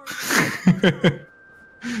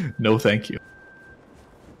 No, thank you.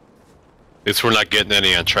 Guess we're not getting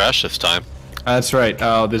any on trash this time. That's right.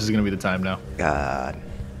 Oh, this is gonna be the time now. God.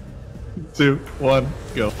 2, 1,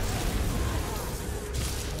 go.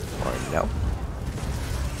 Or no.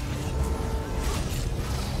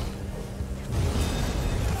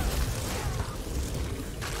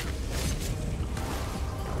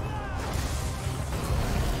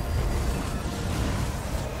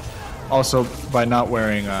 Also, by not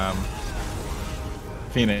wearing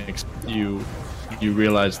Phoenix, you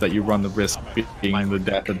realize that you run the risk of being the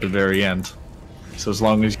death at the very end. So as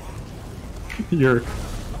long as your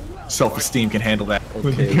self-esteem can handle that,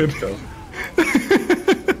 okay, let's go.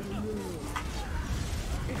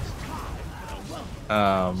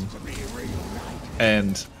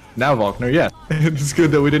 And now Volkner, yeah, it's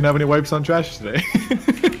good that we didn't have any wipes on trash today.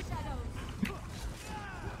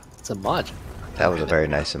 It's a mod. That was a very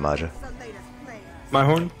nice Imaja. My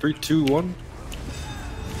horn, 3, 2, 1.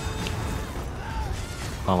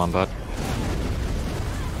 Come on, bud.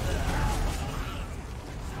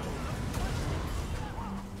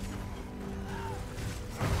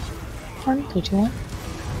 Horn, 3, 2, 1.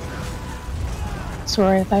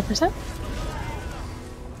 Sorry, at 5%.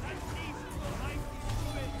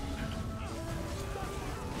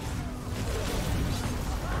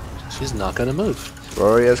 She's not gonna move.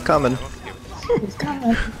 Gloria's coming. He's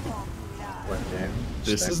coming.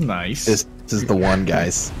 This is nice. This is the one,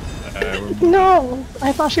 guys. No!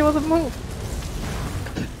 I thought she wasn't moved.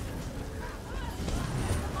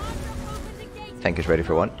 Tank is ready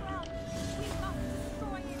for 1.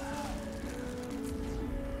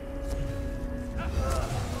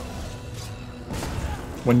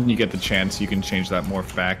 When you get the chance, you can change that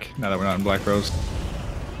morph back, now that we're not in Black Rose.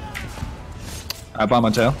 Bomb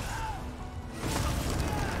on tail.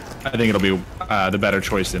 I think it'll be the better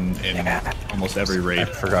choice in almost every raid. I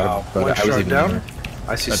forgot about One it. I was shard even down. there.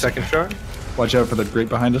 I see second shard. Watch out for the grate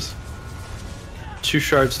behind us. 2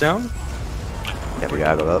 shards down. Yeah, we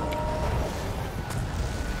gotta go up.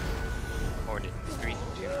 Horn in 3,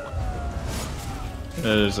 2, 1.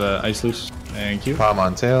 There's Ice Loose. Thank you. Palm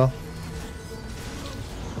on tail.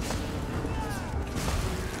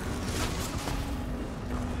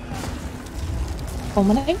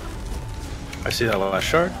 Fulminate. I see that last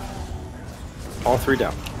shard. All 3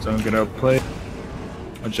 down. Don't get outplayed.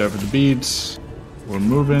 Watch out for the beads. We're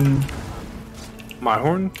moving. My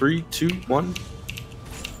horn, 3, 2, 1.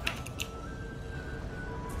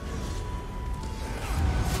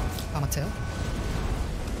 I'm a tail.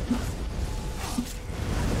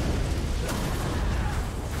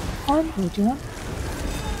 Horn, 3, 2, 1.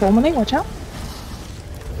 Fulminate, watch out.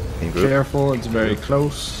 Careful, it's very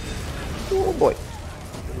close. Oh boy.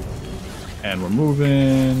 And we're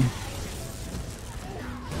moving.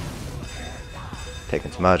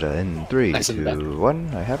 Taking Samaja in 3, Nice and 2,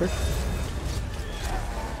 1. I have her.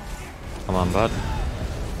 Come on, bud.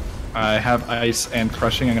 I have ice and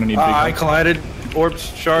crushing. I'm gonna need big I help. collided. Orbs,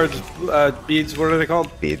 shards, beads. What are they called?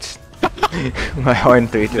 Beads. My horn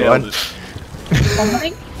 3, 2, 1.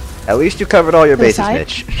 Something? At least you covered all your To the bases, side?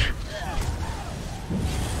 Mitch.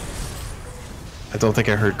 I don't think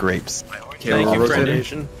I heard grapes. Thank we're you, rotating.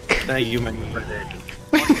 Friendation. Thank you, my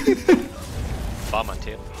Friendation. Bomb on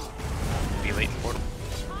tail. Be late in portal.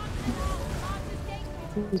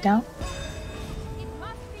 He's down.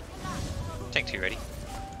 Tank 2 ready.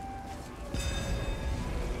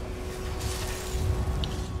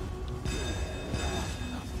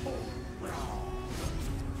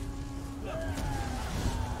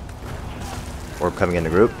 Orb coming in the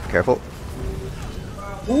group. Careful.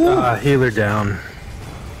 Healer down.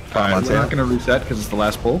 Fine, we're not gonna reset because it's the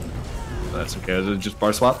last pull. That's okay. Is it just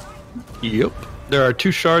bar swap? Yep. There are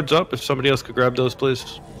 2 shards up. If somebody else could grab those,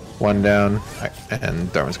 please. 1 down,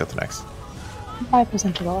 and Darwin's got the next.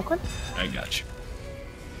 5% to eloquent. I got you.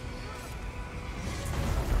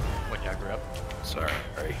 One Jagger up. Sorry.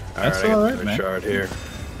 That's I got alright, third man. shard here.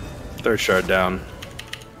 3rd shard down.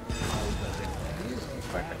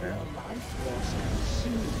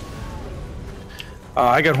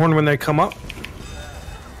 I got horn when they come up.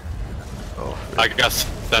 I got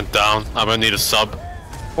sent down. I'm gonna need a sub.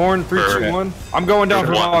 Horn 3, 2, 1. I'm going down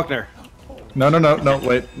for Faulkner. No,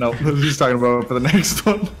 wait, no. He's talking about for the next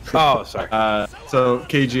one. Oh, sorry. So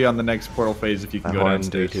KG on the next portal phase, if you can My go horn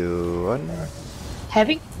 3, downstairs. 2, 1.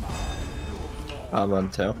 Heavy? I'm on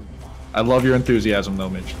tail. I love your enthusiasm, though,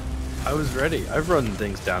 Mitch. I was ready. I've run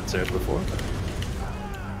things downstairs before.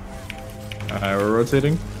 We're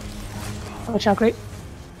rotating. Watch out, great.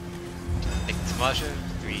 Take Samaja.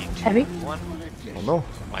 3, 2, Heavy? 1. Oh no.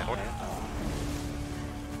 My horn.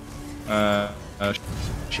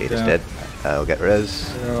 Shade is down. dead. I'll get res.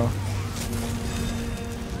 0.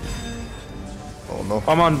 Oh no.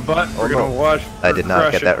 I'm on butt. Oh, We're gonna no. watch. I did not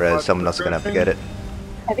crush get it. that res. Someone else is gonna have to get it.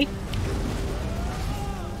 Heavy?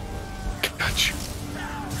 Got you.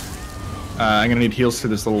 I'm gonna need heals to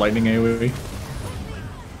this little lightning AoE.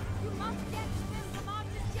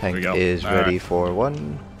 Tank we go. is All ready right. for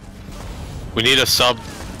 1. We need a sub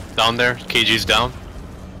down there. KG's down.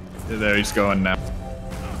 There he's going now.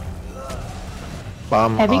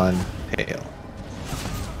 Bomb Heavy? on tail.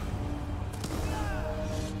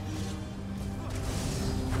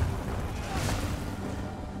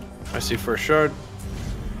 I see first shard.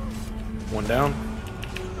 1 down.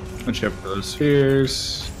 Watch out for those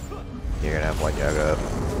spheres. You're gonna have 1 Yaga up.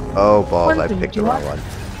 Oh balls, I One, picked two, the wrong one.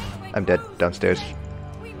 one. I'm dead. Downstairs.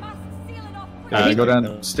 Go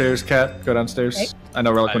downstairs, Cat. Go downstairs. Right. I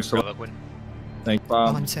know Reliquant's still. Reliquant. Thank I'm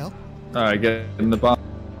bomb. on tail. Alright, get in the bomb.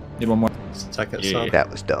 Need one more. Second Yeah. sub. That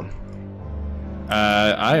was dumb.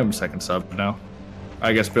 I am second sub now.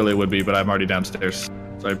 I guess Billy would be, but I'm already downstairs.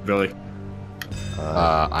 Sorry, Billy.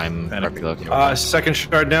 I'm Panic. right below. Second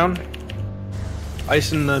shard down.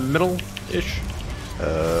 Ice in the middle-ish.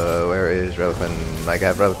 Where is Reliquin? I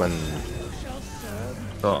got Reliquin.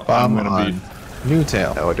 So I'm Bomb gonna on be new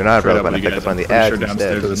tail. Oh, I do not have straight up Reliquin. I with you picked guys. up on the I'm pretty edge sure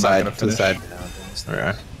downstairs instead. To the is not side, gonna to the finish. side.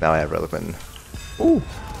 Alright. Now I have Reliquin.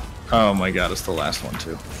 Oh my god, it's the last one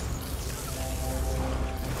too.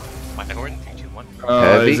 My horn. 3, 2, 1. Oh,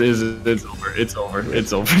 Heavy? it's over. It's over.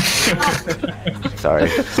 It's over. Sorry.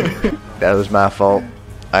 That was my fault.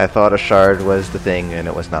 I thought a shard was the thing, and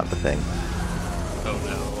it was not the thing.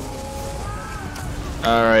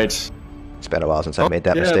 All right. It's been a while since I made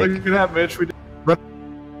that yeah, mistake. look at that, Mitch. We did. Run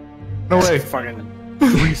away. Fucking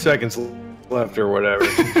 3 seconds left or whatever.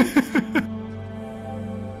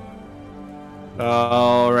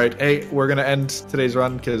 All right. Hey, we're gonna end today's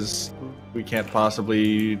run because we can't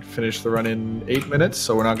possibly finish the run in 8 minutes,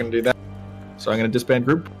 so we're not gonna do that. So I'm gonna disband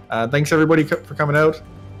group. Thanks everybody for coming out.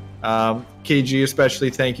 KG especially,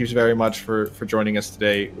 thank you very much for joining us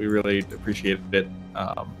today. We really appreciated it,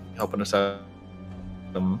 helping us out.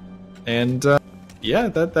 Yeah,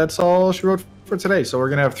 that's all she wrote for today. So we're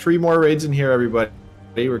gonna have 3 more raids in here, everybody.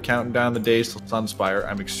 We're counting down the days till Sunspire.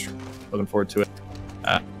 I'm extremely looking forward to it.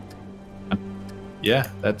 Yeah,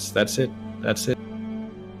 that's it. That's it.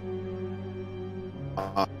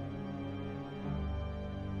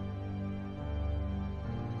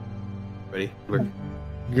 Ready?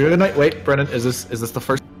 Good night. Wait, Brennan, is this the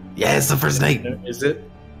first? Yeah, it's the first night. Is it?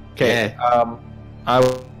 Okay. Yeah. I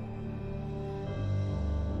will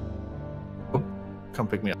come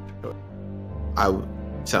pick me up.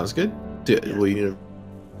 Sounds good. Do you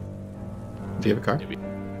have a car?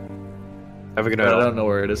 Have a good I night. don't know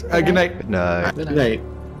where it is. Good night. Good night. Good night.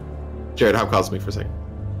 Jared, hop calls me for a second.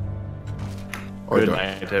 Or Good do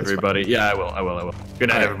I? night, everybody. Yeah, I will. Good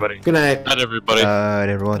night, everybody. Good night. Not everybody. Night,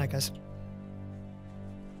 everyone. Good night, guys.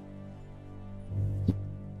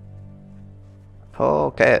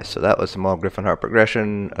 Okay, so that was the MOAR GRYPHON HEART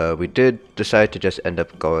progression. We did decide to just end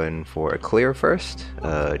up going for a clear first,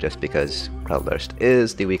 just because Cloudburst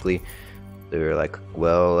is the weekly. We were like,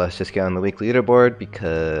 well, let's just get on the weekly leaderboard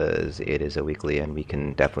because it is a weekly and we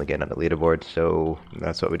can definitely get on the leaderboard. So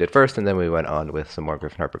that's what we did first, and then we went on with some more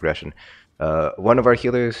GRYPHON HEART progression. One of our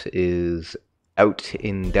healers is out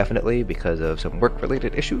indefinitely because of some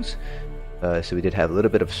work-related issues. So we did have a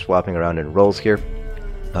little bit of swapping around in roles here.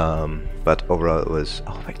 But overall it was,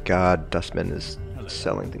 oh my god, Dustman is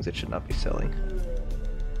selling things it should not be selling.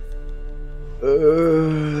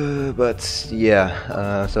 But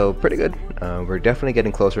yeah, so pretty good. We're definitely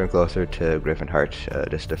getting closer and closer to GRYPHON HEART.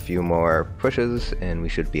 Just a few more pushes and we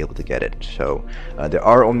should be able to get it. So there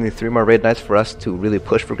are only 3 more raid nights for us to really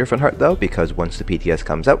push for GRYPHON HEART though, because once the PTS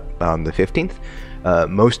comes out on the 15th,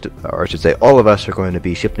 most, or I should say all of us, are going to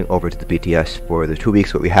be shifting over to the PTS for the 2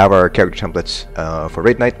 weeks where we have our character templates for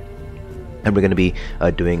raid night. And we're going to be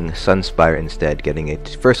doing Sunspire instead, getting a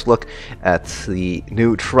first look at the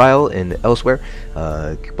new trial in Elsewhere,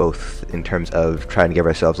 both in terms of trying to give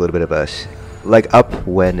ourselves a little bit of a leg up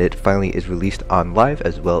when it finally is released on live,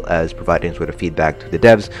 as well as providing sort of feedback to the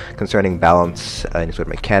devs concerning balance, any sort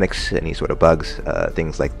of mechanics, any sort of bugs,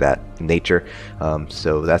 things like that nature.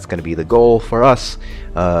 So that's going to be the goal for us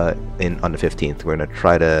on the 15th. We're going to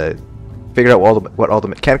try to figure out what all the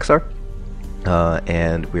mechanics are.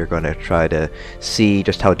 And we're going to try to see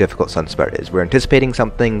just how difficult Sunspire is. We're anticipating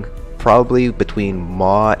something probably between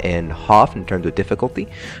Maw and Hoff in terms of difficulty,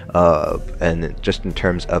 and just in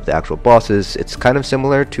terms of the actual bosses, it's kind of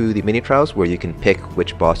similar to the mini trials where you can pick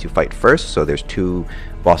which boss you fight first. So there's 2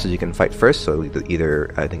 bosses you can fight first, so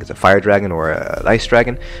either I think it's a fire dragon or an ice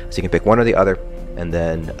dragon, so you can pick one or the other. And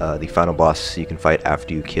then the final boss you can fight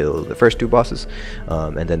after you kill the first 2 bosses,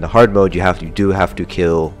 and then the hard mode you do have to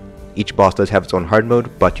kill. Each boss does have its own hard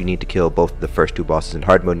mode, but you need to kill both the first 2 bosses in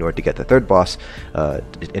hard mode in order to get the 3rd boss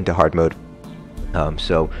into hard mode.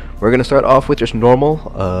 So we're going to start off with just normal,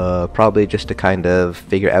 probably just to kind of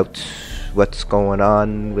figure out what's going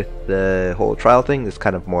on with the whole trial thing. It's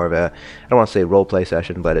kind of more of a, I don't want to say roleplay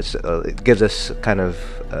session, but it gives us kind of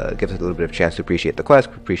gives us a little bit of chance to appreciate the quest,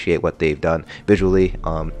 appreciate what they've done visually,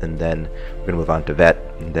 and then we're going to move on to Vet,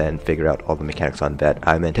 and then figure out all the mechanics on Vet.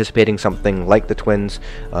 I'm anticipating something like the Twins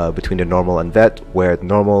between the normal and Vet, where the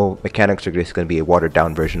normal mechanics are just going to be a watered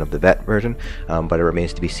down version of the Vet version, but it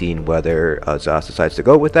remains to be seen whether Zos decides to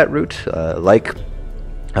go with that route, like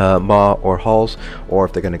Maw or Halls, or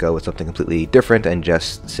if they're going to go with something completely different and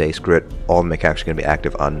just say screw it, all the mechanics are going to be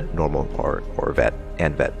active on normal or Vet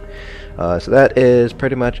and Vet. So that is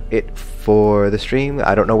pretty much it for the stream.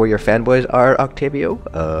 I don't know where your fanboys are, Octavio.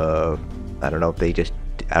 I don't know if they just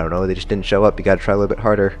didn't show up. You got to try a little bit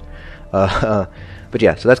harder. But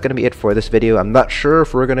yeah, so that's going to be it for this video. I'm not sure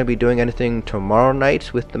if we're going to be doing anything tomorrow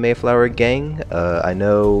night with the Mayflower gang. I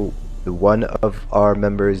know one of our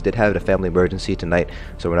members did have a family emergency tonight,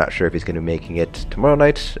 so we're not sure if he's going to be making it tomorrow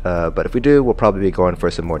night, but if we do, we'll probably be going for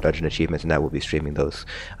some more dungeon achievements, and I will be streaming those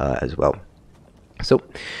as well. So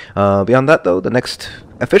beyond that though, the next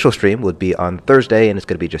official stream would be on Thursday, and it's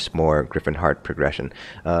going to be just more GRYPHON HEART progression.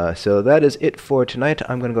 So that is it for tonight.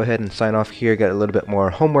 I'm going to go ahead and sign off here, get a little bit more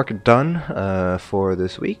homework done for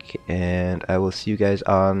this week, and I will see you guys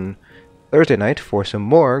on Thursday night for some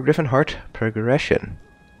more GRYPHON HEART progression.